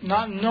stuff,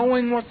 not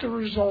knowing what the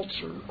results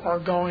are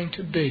going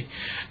to be,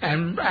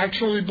 and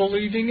actually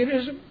believing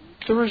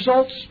the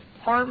results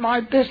aren't my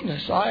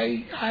business.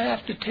 I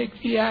have to take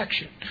the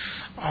action.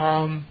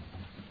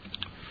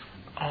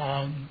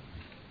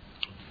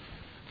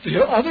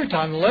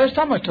 The last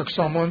time I took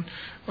someone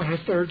on the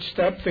 3rd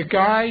step, the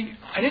guy,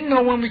 I didn't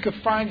know when we could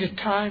find a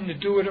time to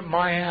do it at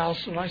my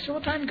house, and I said,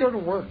 what time do you go to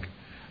work?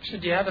 I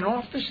said, do you have an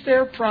office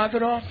there,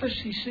 private office?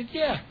 He said,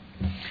 yeah.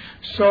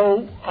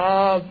 So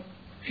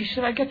he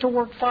said, I get to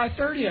work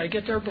 5:30. I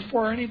get there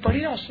before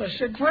anybody else. I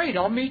said, great,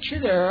 I'll meet you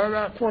there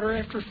about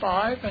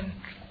 5:15,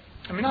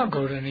 and I'll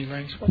go to any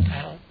lengths, what the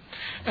hell.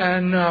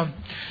 And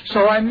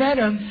so I met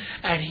him,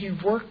 and he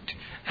worked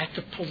at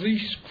the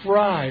police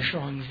garage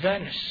on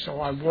Venice.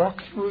 So I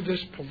walked through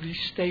this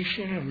police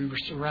station, and we were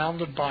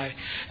surrounded by,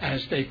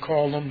 as they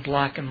call them,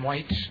 black and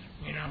whites.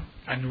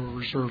 I knew a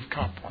reserve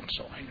cop once,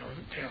 so I know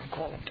that they don't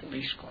call them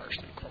police cars,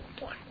 they call them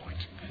black and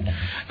whites.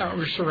 We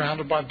were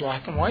surrounded by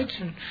black and whites,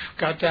 and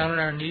got down on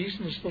our knees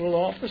in this little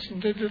office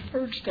and did the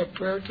 3rd step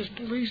prayer at this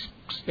police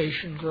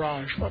station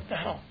garage. What the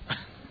hell?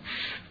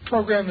 The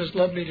program has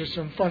led me to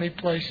some funny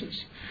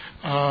places.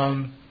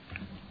 And,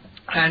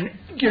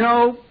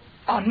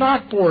 I'm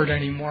not bored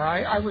anymore.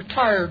 I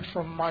retired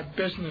from my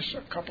business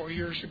a couple of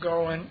years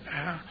ago, and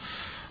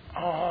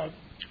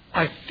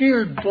I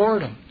feared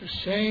boredom, the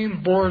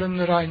same boredom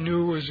that I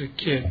knew as a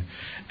kid.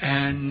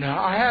 And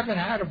I haven't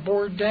had a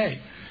bored day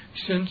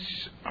since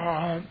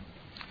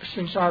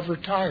I've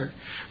retired.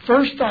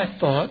 First, I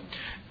thought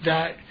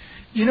that,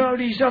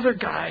 these other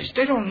guys,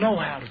 they don't know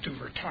how to do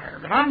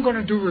retirement. I'm going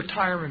to do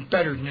retirement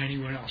better than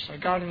anyone else. I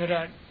got into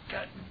that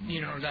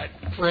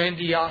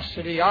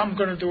grandiosity. I'm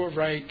going to do it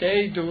right.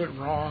 They do it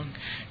wrong,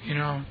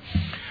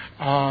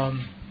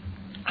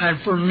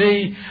 And for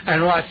me,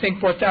 and I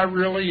think what that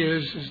really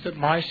is that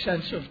my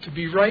sense of to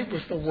be right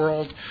with the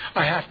world,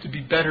 I have to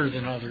be better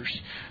than others.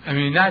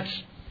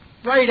 That's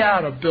right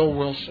out of Bill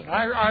Wilson.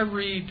 I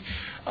read,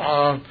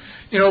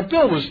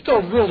 Bill was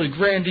still really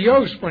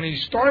grandiose when he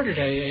started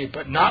AA,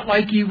 but not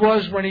like he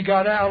was when he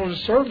got out of the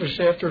service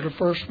after the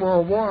First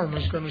World War and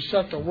was going to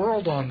set the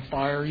world on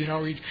fire.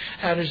 He'd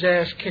had his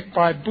ass kicked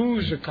by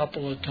booze a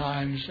couple of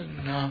times,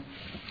 and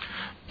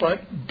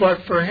but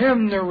for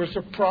him there was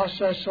a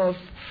process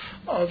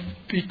of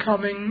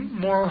becoming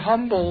more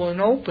humble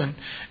and open,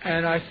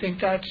 and I think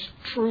that's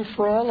true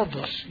for all of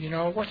us.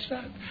 What's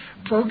that?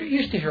 You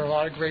used to hear a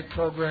lot of great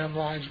program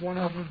lines. One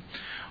of them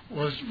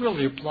was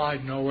really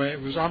applied in OA.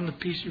 It was, I'm the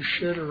piece of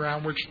shit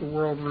around which the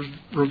world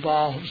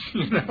revolves,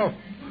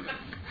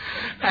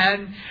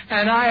 And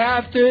I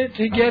have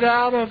to get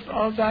out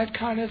of that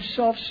kind of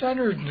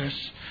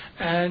self-centeredness.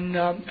 And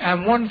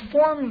one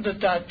form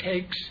that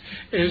takes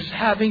is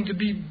having to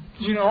be,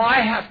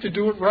 I have to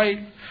do it right.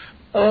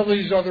 All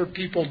these other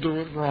people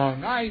do it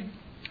wrong.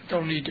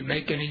 don't need to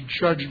make any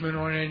judgment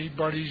on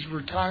anybody's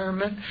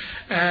retirement,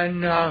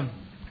 and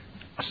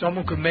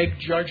someone could make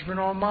judgment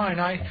on mine.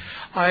 I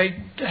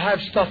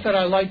have stuff that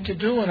I like to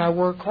do, and I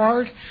work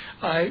hard.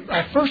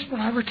 At first,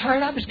 when I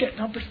retired, I was getting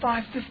up at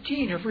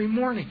 5:15 every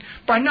morning.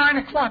 By 9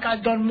 o'clock,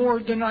 I'd done more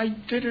than I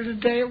did in a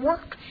day at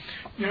work.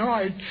 You know,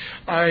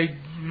 I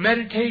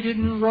meditated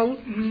and wrote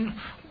and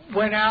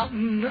went out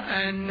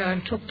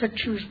and took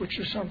pictures, which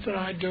is something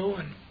I do,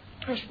 and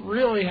just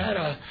really had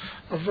a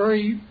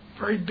very,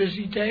 very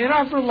busy day. And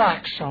I've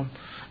relaxed some.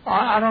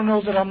 I don't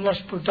know that I'm less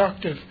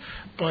productive,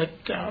 but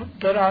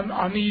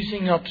I'm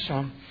easing up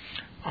some.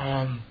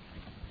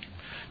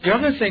 The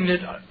other thing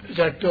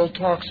that Bill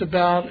talks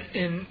about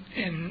in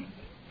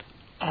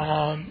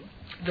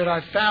that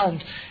I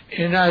found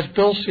in As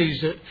Bill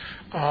Sees It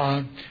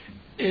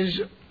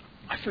is,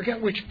 I forget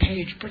which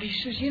page, but he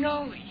says, you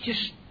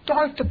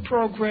start the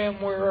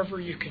program wherever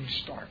you can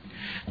start.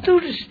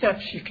 Do the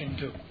steps you can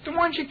do. The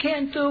ones you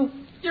can't do,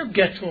 you'll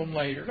get to them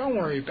later. Don't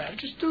worry about it.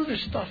 Just do the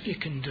stuff you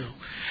can do.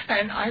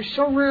 And I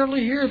so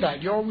rarely hear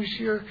that. You always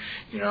hear,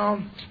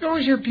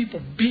 people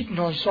beating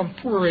on some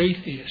poor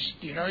atheist.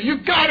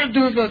 You've got to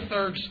do the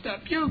third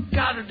step. You've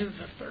got to do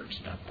the third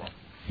step. Well,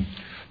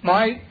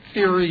 my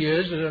theory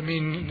is, you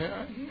don't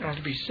have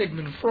to be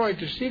Sigmund Freud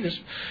to see this.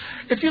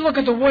 If you look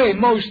at the way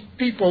most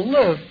people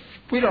live,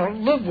 we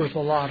don't live with a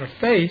lot of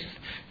faith,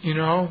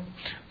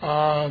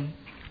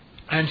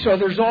 and so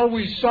there's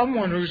always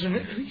someone who's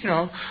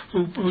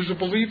who's a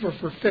believer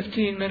for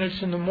 15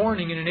 minutes in the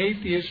morning and an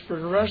atheist for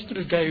the rest of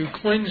the day, who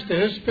clings to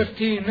his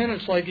 15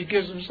 minutes like he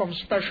gives him some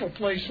special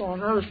place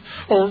on earth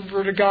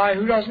over the guy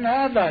who doesn't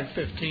have that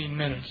 15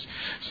 minutes.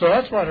 So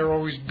that's why they're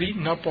always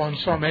beating up on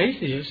some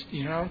atheist,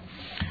 And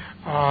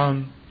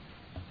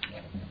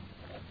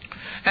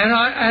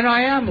I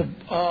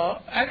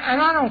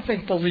don't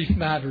think belief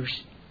matters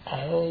a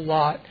whole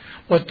lot.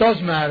 What does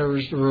matter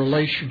is the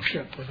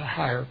relationship with a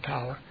higher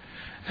power.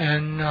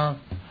 And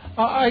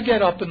I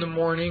get up in the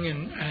morning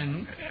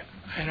and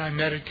I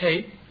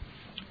meditate.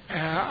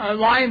 I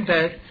lie in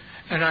bed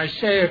and I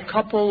say a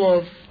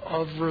couple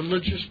of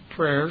religious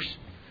prayers.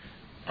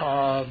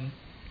 Then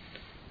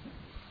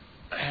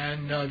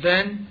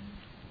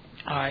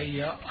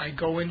I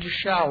go into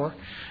shower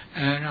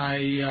and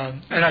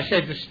I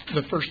say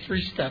the first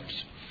three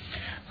steps.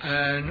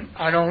 And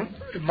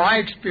my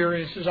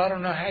experience is I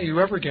don't know how you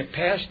ever get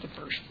past the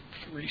first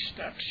three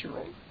steps. You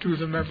do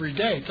them every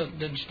day. It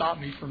didn't stop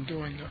me from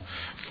doing the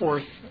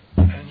fourth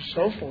and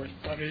so forth.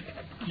 But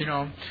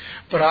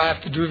I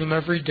have to do them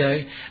every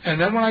day. And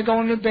then when I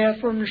go into the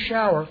bathroom to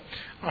shower,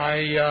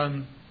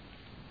 I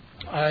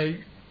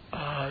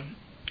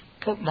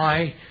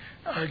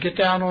get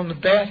down on the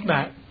bath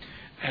mat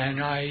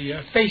and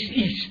I face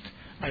east.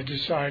 I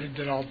decided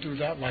that I'll do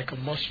that like a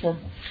Muslim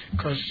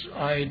because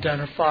I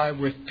identify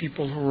with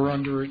people who are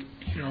under,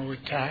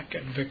 attack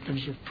and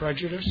victims of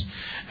prejudice.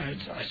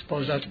 And I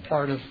suppose that's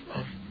part of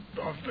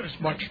as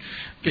much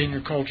being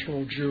a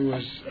cultural Jew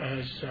as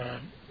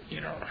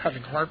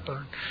having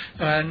heartburn.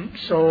 And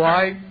so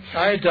I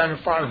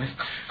identify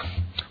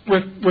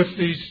with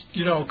these,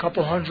 a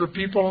couple hundred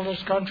people in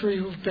this country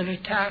who've been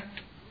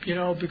attacked,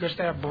 because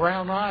they have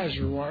brown eyes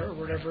or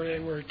whatever they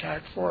were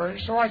attacked for. And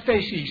so I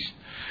face east.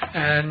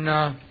 And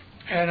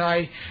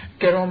I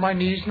get on my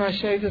knees and I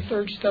say the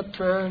third step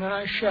prayer, and then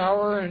I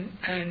shower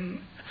and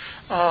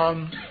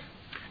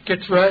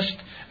get dressed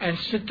and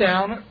sit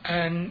down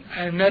and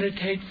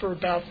meditate for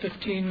about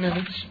 15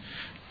 minutes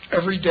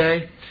every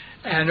day.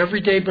 And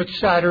every day but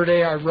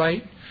Saturday I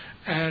write.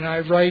 And I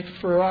write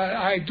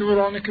I do it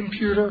on the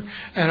computer,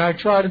 and I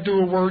try to do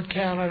a word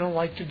count. I don't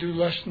like to do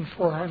less than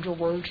 400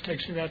 words. It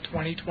takes me about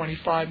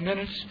 25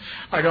 minutes.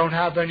 I don't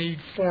have any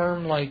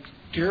form like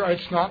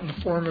it's not in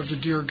the form of the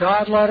Dear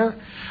God letter.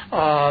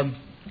 And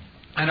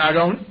I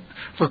don't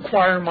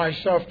require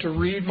myself to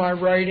read my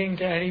writing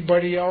to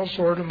anybody else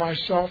or to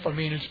myself.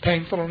 It's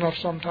painful enough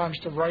sometimes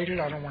to write it.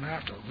 I don't want to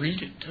have to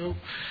read it too.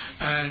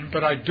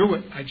 But I do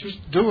it. I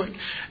just do it.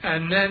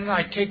 And then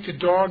I take the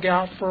dog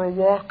out for a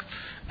walk.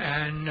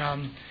 And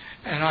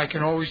I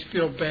can always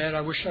feel bad.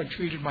 I wish I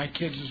treated my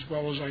kids as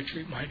well as I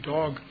treat my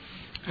dog.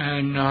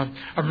 And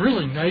I'm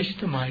really nice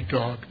to my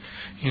dog,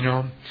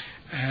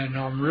 and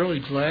I'm really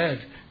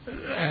glad.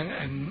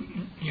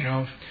 And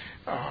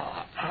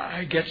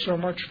I get so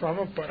much from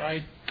it, but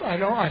I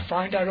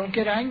find I don't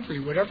get angry.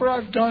 Whatever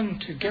I've done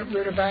to get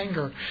rid of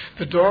anger,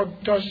 the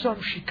dog does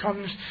something. She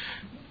comes.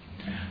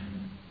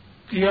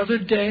 The other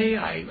day,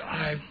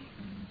 I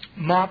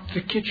mopped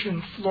the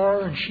kitchen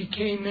floor, and she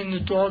came in the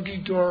doggy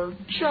door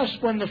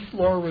just when the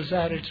floor was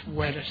at its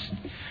wettest.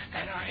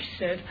 And I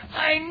said,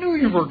 I knew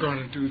you were going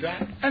to do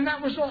that. And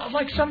that was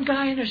like some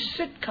guy in a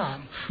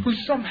sitcom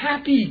who's some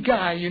happy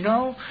guy,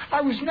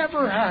 I was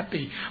never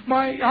happy.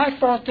 I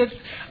thought that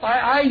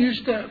I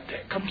used to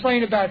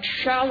complain about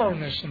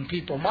shallowness in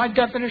people. My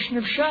definition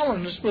of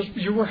shallowness was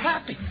you were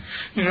happy,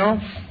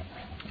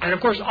 And, of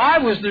course, I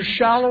was the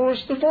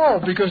shallowest of all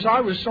because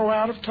I was so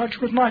out of touch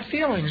with my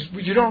feelings.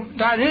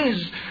 That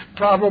is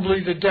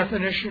probably the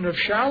definition of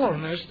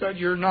shallowness, that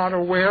you're not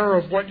aware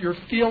of what you're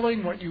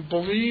feeling, what you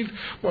believe,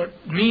 what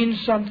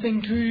means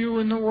something to you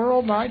in the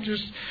world. And I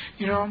just,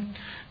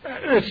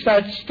 it's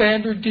that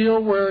standard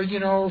deal where,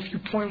 if you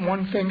point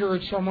one finger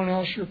at someone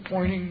else, you're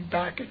pointing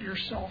back at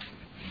yourself.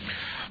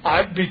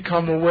 I've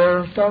become aware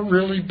of that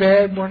really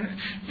bad when,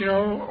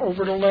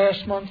 over the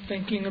last month,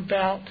 thinking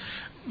about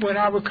when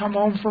I would come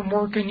home from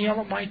work and yell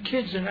at my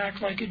kids and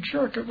act like a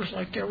jerk. It was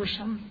like there was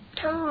some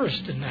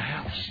terrorist in the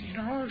house.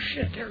 Oh,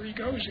 shit, there he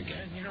goes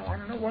again. I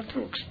don't know what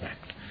to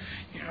expect.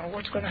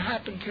 What's going to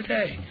happen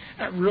today?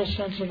 That real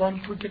sense of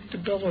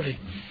unpredictability.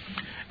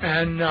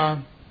 And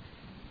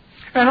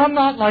I'm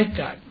not like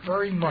that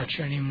very much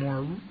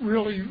anymore,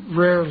 really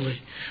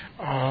rarely.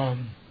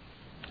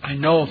 I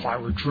know if I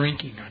were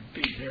drinking, I'd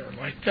be there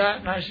like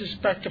that. And I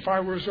suspect if I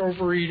was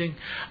overeating,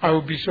 I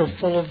would be so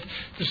full of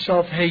the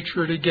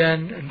self-hatred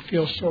again and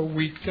feel so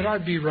weak that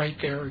I'd be right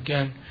there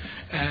again.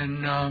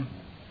 And,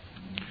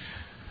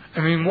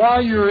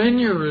 while you're in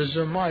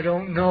eurism, I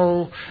don't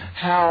know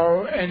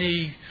how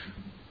any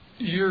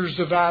years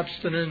of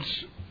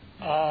abstinence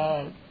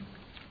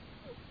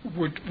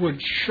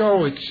would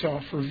show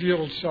itself,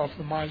 reveal itself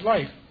in my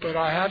life. But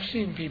I have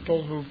seen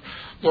people who've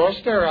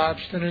lost their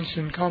abstinence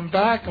and come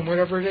back, and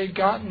whatever they'd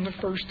gotten the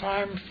first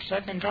time,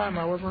 second time,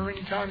 however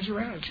many times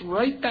around, it's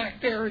right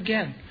back there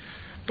again.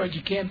 But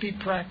you can't be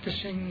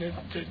practicing the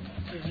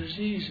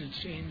disease, it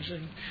seems,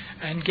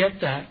 and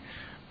get that.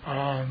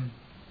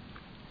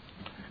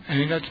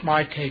 That's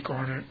my take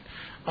on it.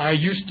 I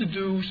used to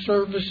do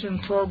service and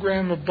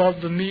program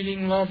above the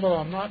meeting level.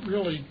 I'm not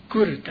really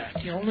good at that.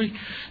 The only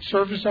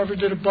service I ever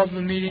did above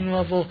the meeting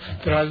level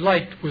that I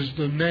liked was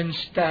the Men's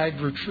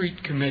Stag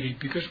Retreat Committee,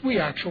 because we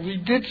actually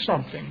did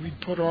something. We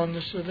put on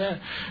this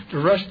event. The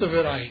rest of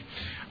it,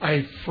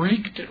 I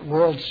freaked at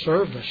World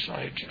Service.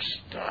 I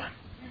just,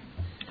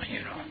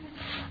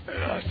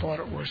 I thought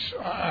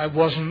I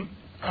wasn't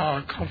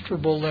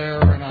comfortable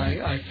there, and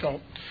I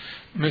felt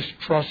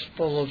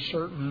mistrustful of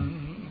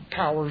certain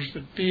powers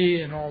that be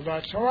and all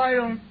that. So I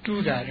don't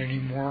do that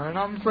anymore, and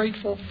I'm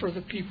grateful for the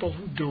people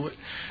who do it,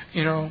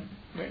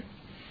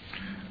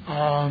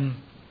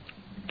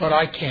 but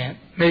I can't.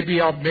 Maybe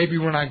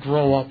when I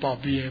grow up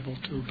I'll be able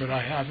to, but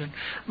I haven't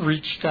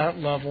reached that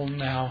level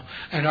now.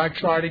 And I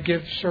try to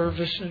give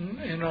service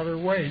in other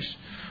ways.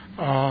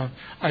 I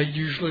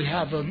usually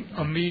have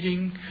a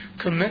meeting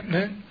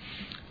commitment.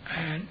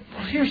 And,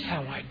 here's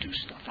how I do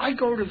stuff. I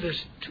go to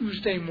this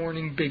Tuesday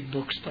morning big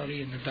book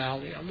study in the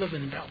Valley. I live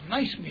in the Valley.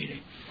 Nice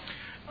meeting.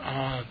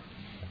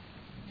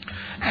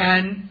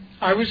 And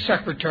I was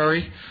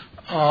secretary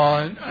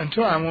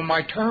when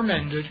my term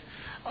ended.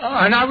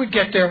 And I would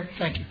get there.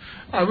 Thank you.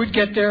 I would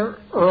get there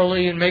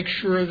early and make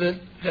sure that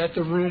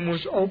the room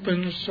was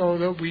open so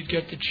that we'd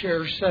get the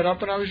chairs set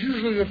up. And I was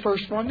usually the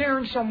first one there,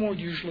 and someone would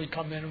usually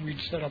come in and we'd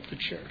set up the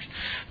chairs.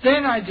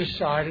 Then I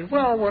decided,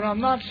 when I'm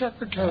not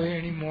secretary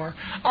anymore,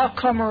 I'll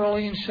come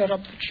early and set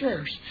up the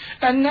chairs.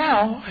 And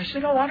now I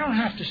said, I don't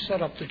have to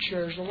set up the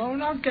chairs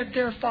alone. I'll get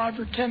there 5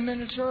 or 10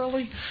 minutes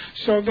early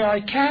so that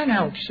I can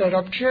help set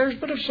up chairs.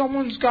 But if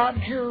someone's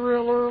gotten here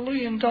real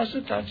early and does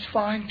it, that's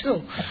fine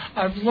too.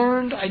 I've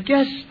learned, I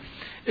guess,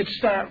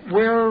 it's that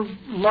wear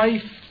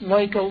life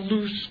like a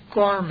loose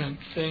garment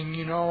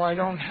thing, I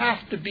don't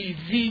have to be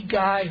the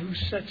guy who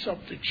sets up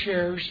the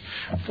chairs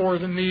for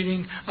the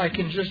meeting. I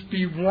can just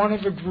be one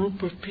of a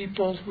group of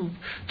people who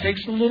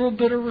takes a little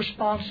bit of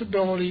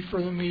responsibility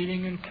for the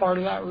meeting, and part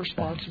of that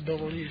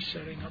responsibility is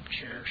setting up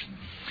chairs.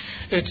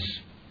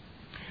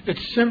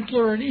 It's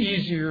simpler and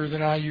easier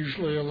than I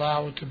usually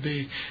allow it to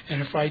be.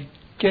 And if I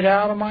get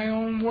out of my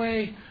own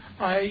way,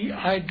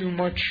 I do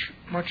much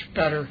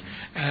better,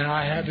 and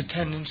I have a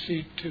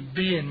tendency to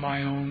be in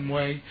my own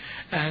way.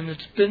 And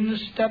it's been the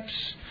steps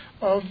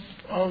of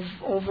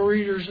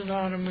Overeaters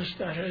Anonymous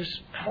that has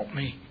helped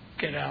me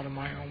get out of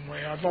my own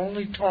way. I've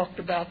only talked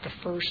about the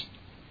first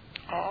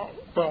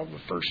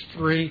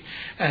 3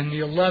 and the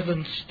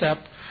 11th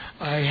step.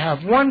 I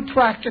have one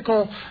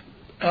practical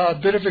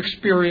bit of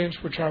experience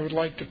which I would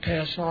like to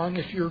pass on.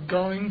 If you're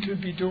going to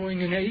be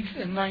doing an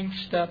 8th and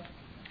 9th step,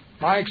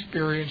 my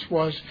experience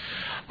was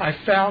I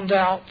found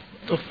out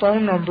the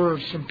phone number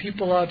of some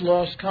people I'd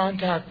lost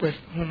contact with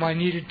whom I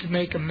needed to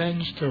make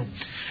amends to.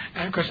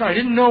 And because I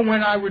didn't know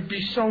when I would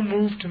be so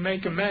moved to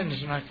make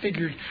amends, and I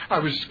figured I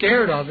was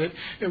scared of it.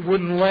 It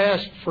wouldn't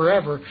last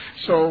forever.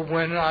 So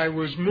when I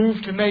was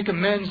moved to make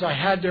amends, I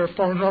had their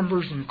phone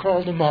numbers and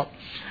called them up.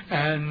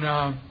 And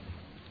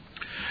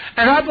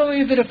I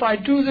believe that if I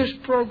do this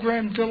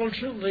program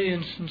diligently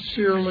and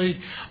sincerely,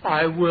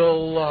 I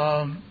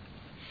will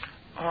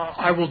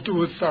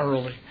do it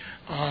thoroughly.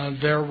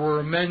 There were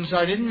amends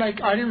I didn't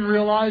make. I didn't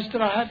realize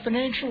that I had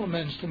financial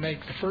amends to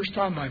make the first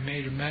time I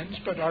made amends,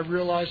 but I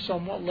realized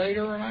somewhat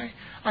later, and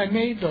I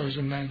made those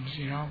amends.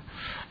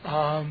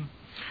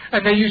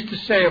 And they used to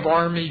say of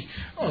army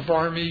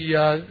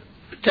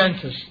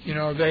dentists,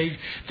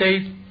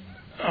 they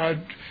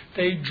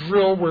they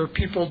drill where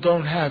people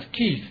don't have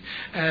teeth.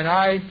 And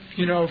I,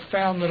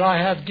 found that I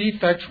have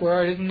defects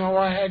where I didn't know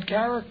I had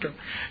character.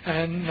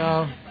 And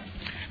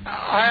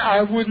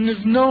I wouldn't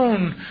have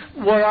known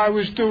what I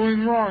was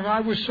doing wrong. I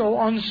was so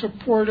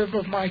unsupportive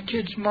of my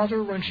kid's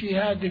mother when she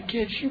had the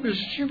kid. She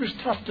was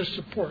tough to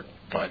support,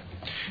 but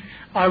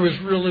I was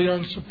really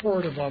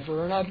unsupportive of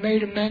her, and I've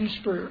made amends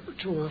to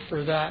her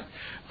for that.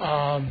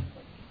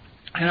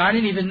 And I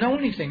didn't even know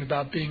anything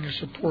about being a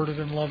supportive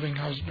and loving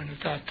husband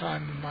at that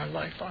time in my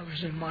life. I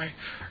was in my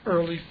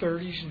early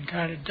 30s and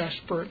kind of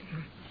desperate.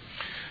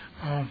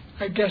 And,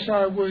 I guess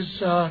I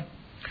was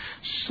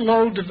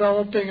slow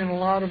developing in a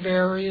lot of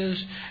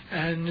areas,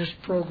 and this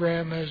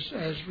program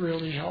has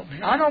really helped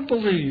me. I don't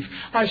believe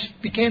I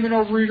became an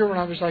overeater when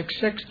I was like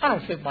 6. I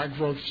don't think my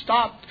growth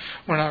stopped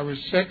when I was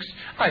 6.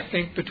 I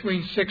think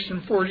between 6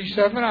 and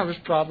 47, when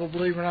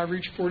I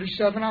reached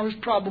 47, I was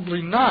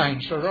probably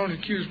 9. So don't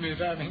accuse me of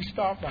having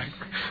stopped my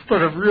growth.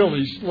 But I've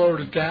really slowed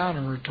it down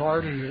and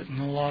retarded it in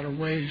a lot of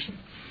ways.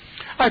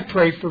 I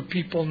pray for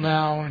people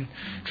now and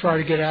try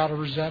to get out of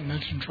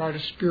resentments and try to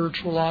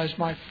spiritualize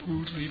my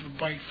food, leave a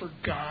bite for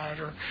God,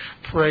 or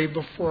pray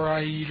before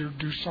I eat, or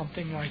do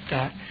something like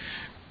that.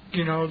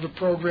 The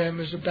program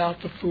is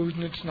about the food,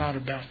 and it's not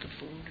about the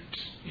food.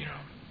 It's,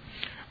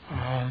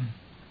 and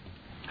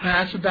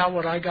that's about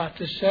what I got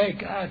to say.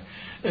 God,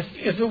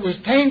 if it was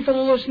painful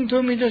to listen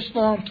to me this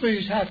long,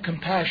 please have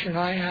compassion.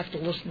 I have to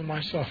listen to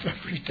myself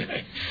every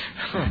day.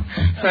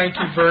 Thank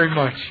you very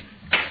much.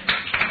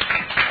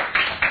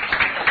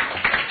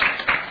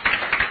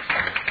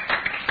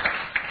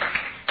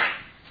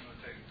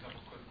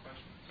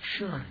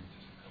 Sure.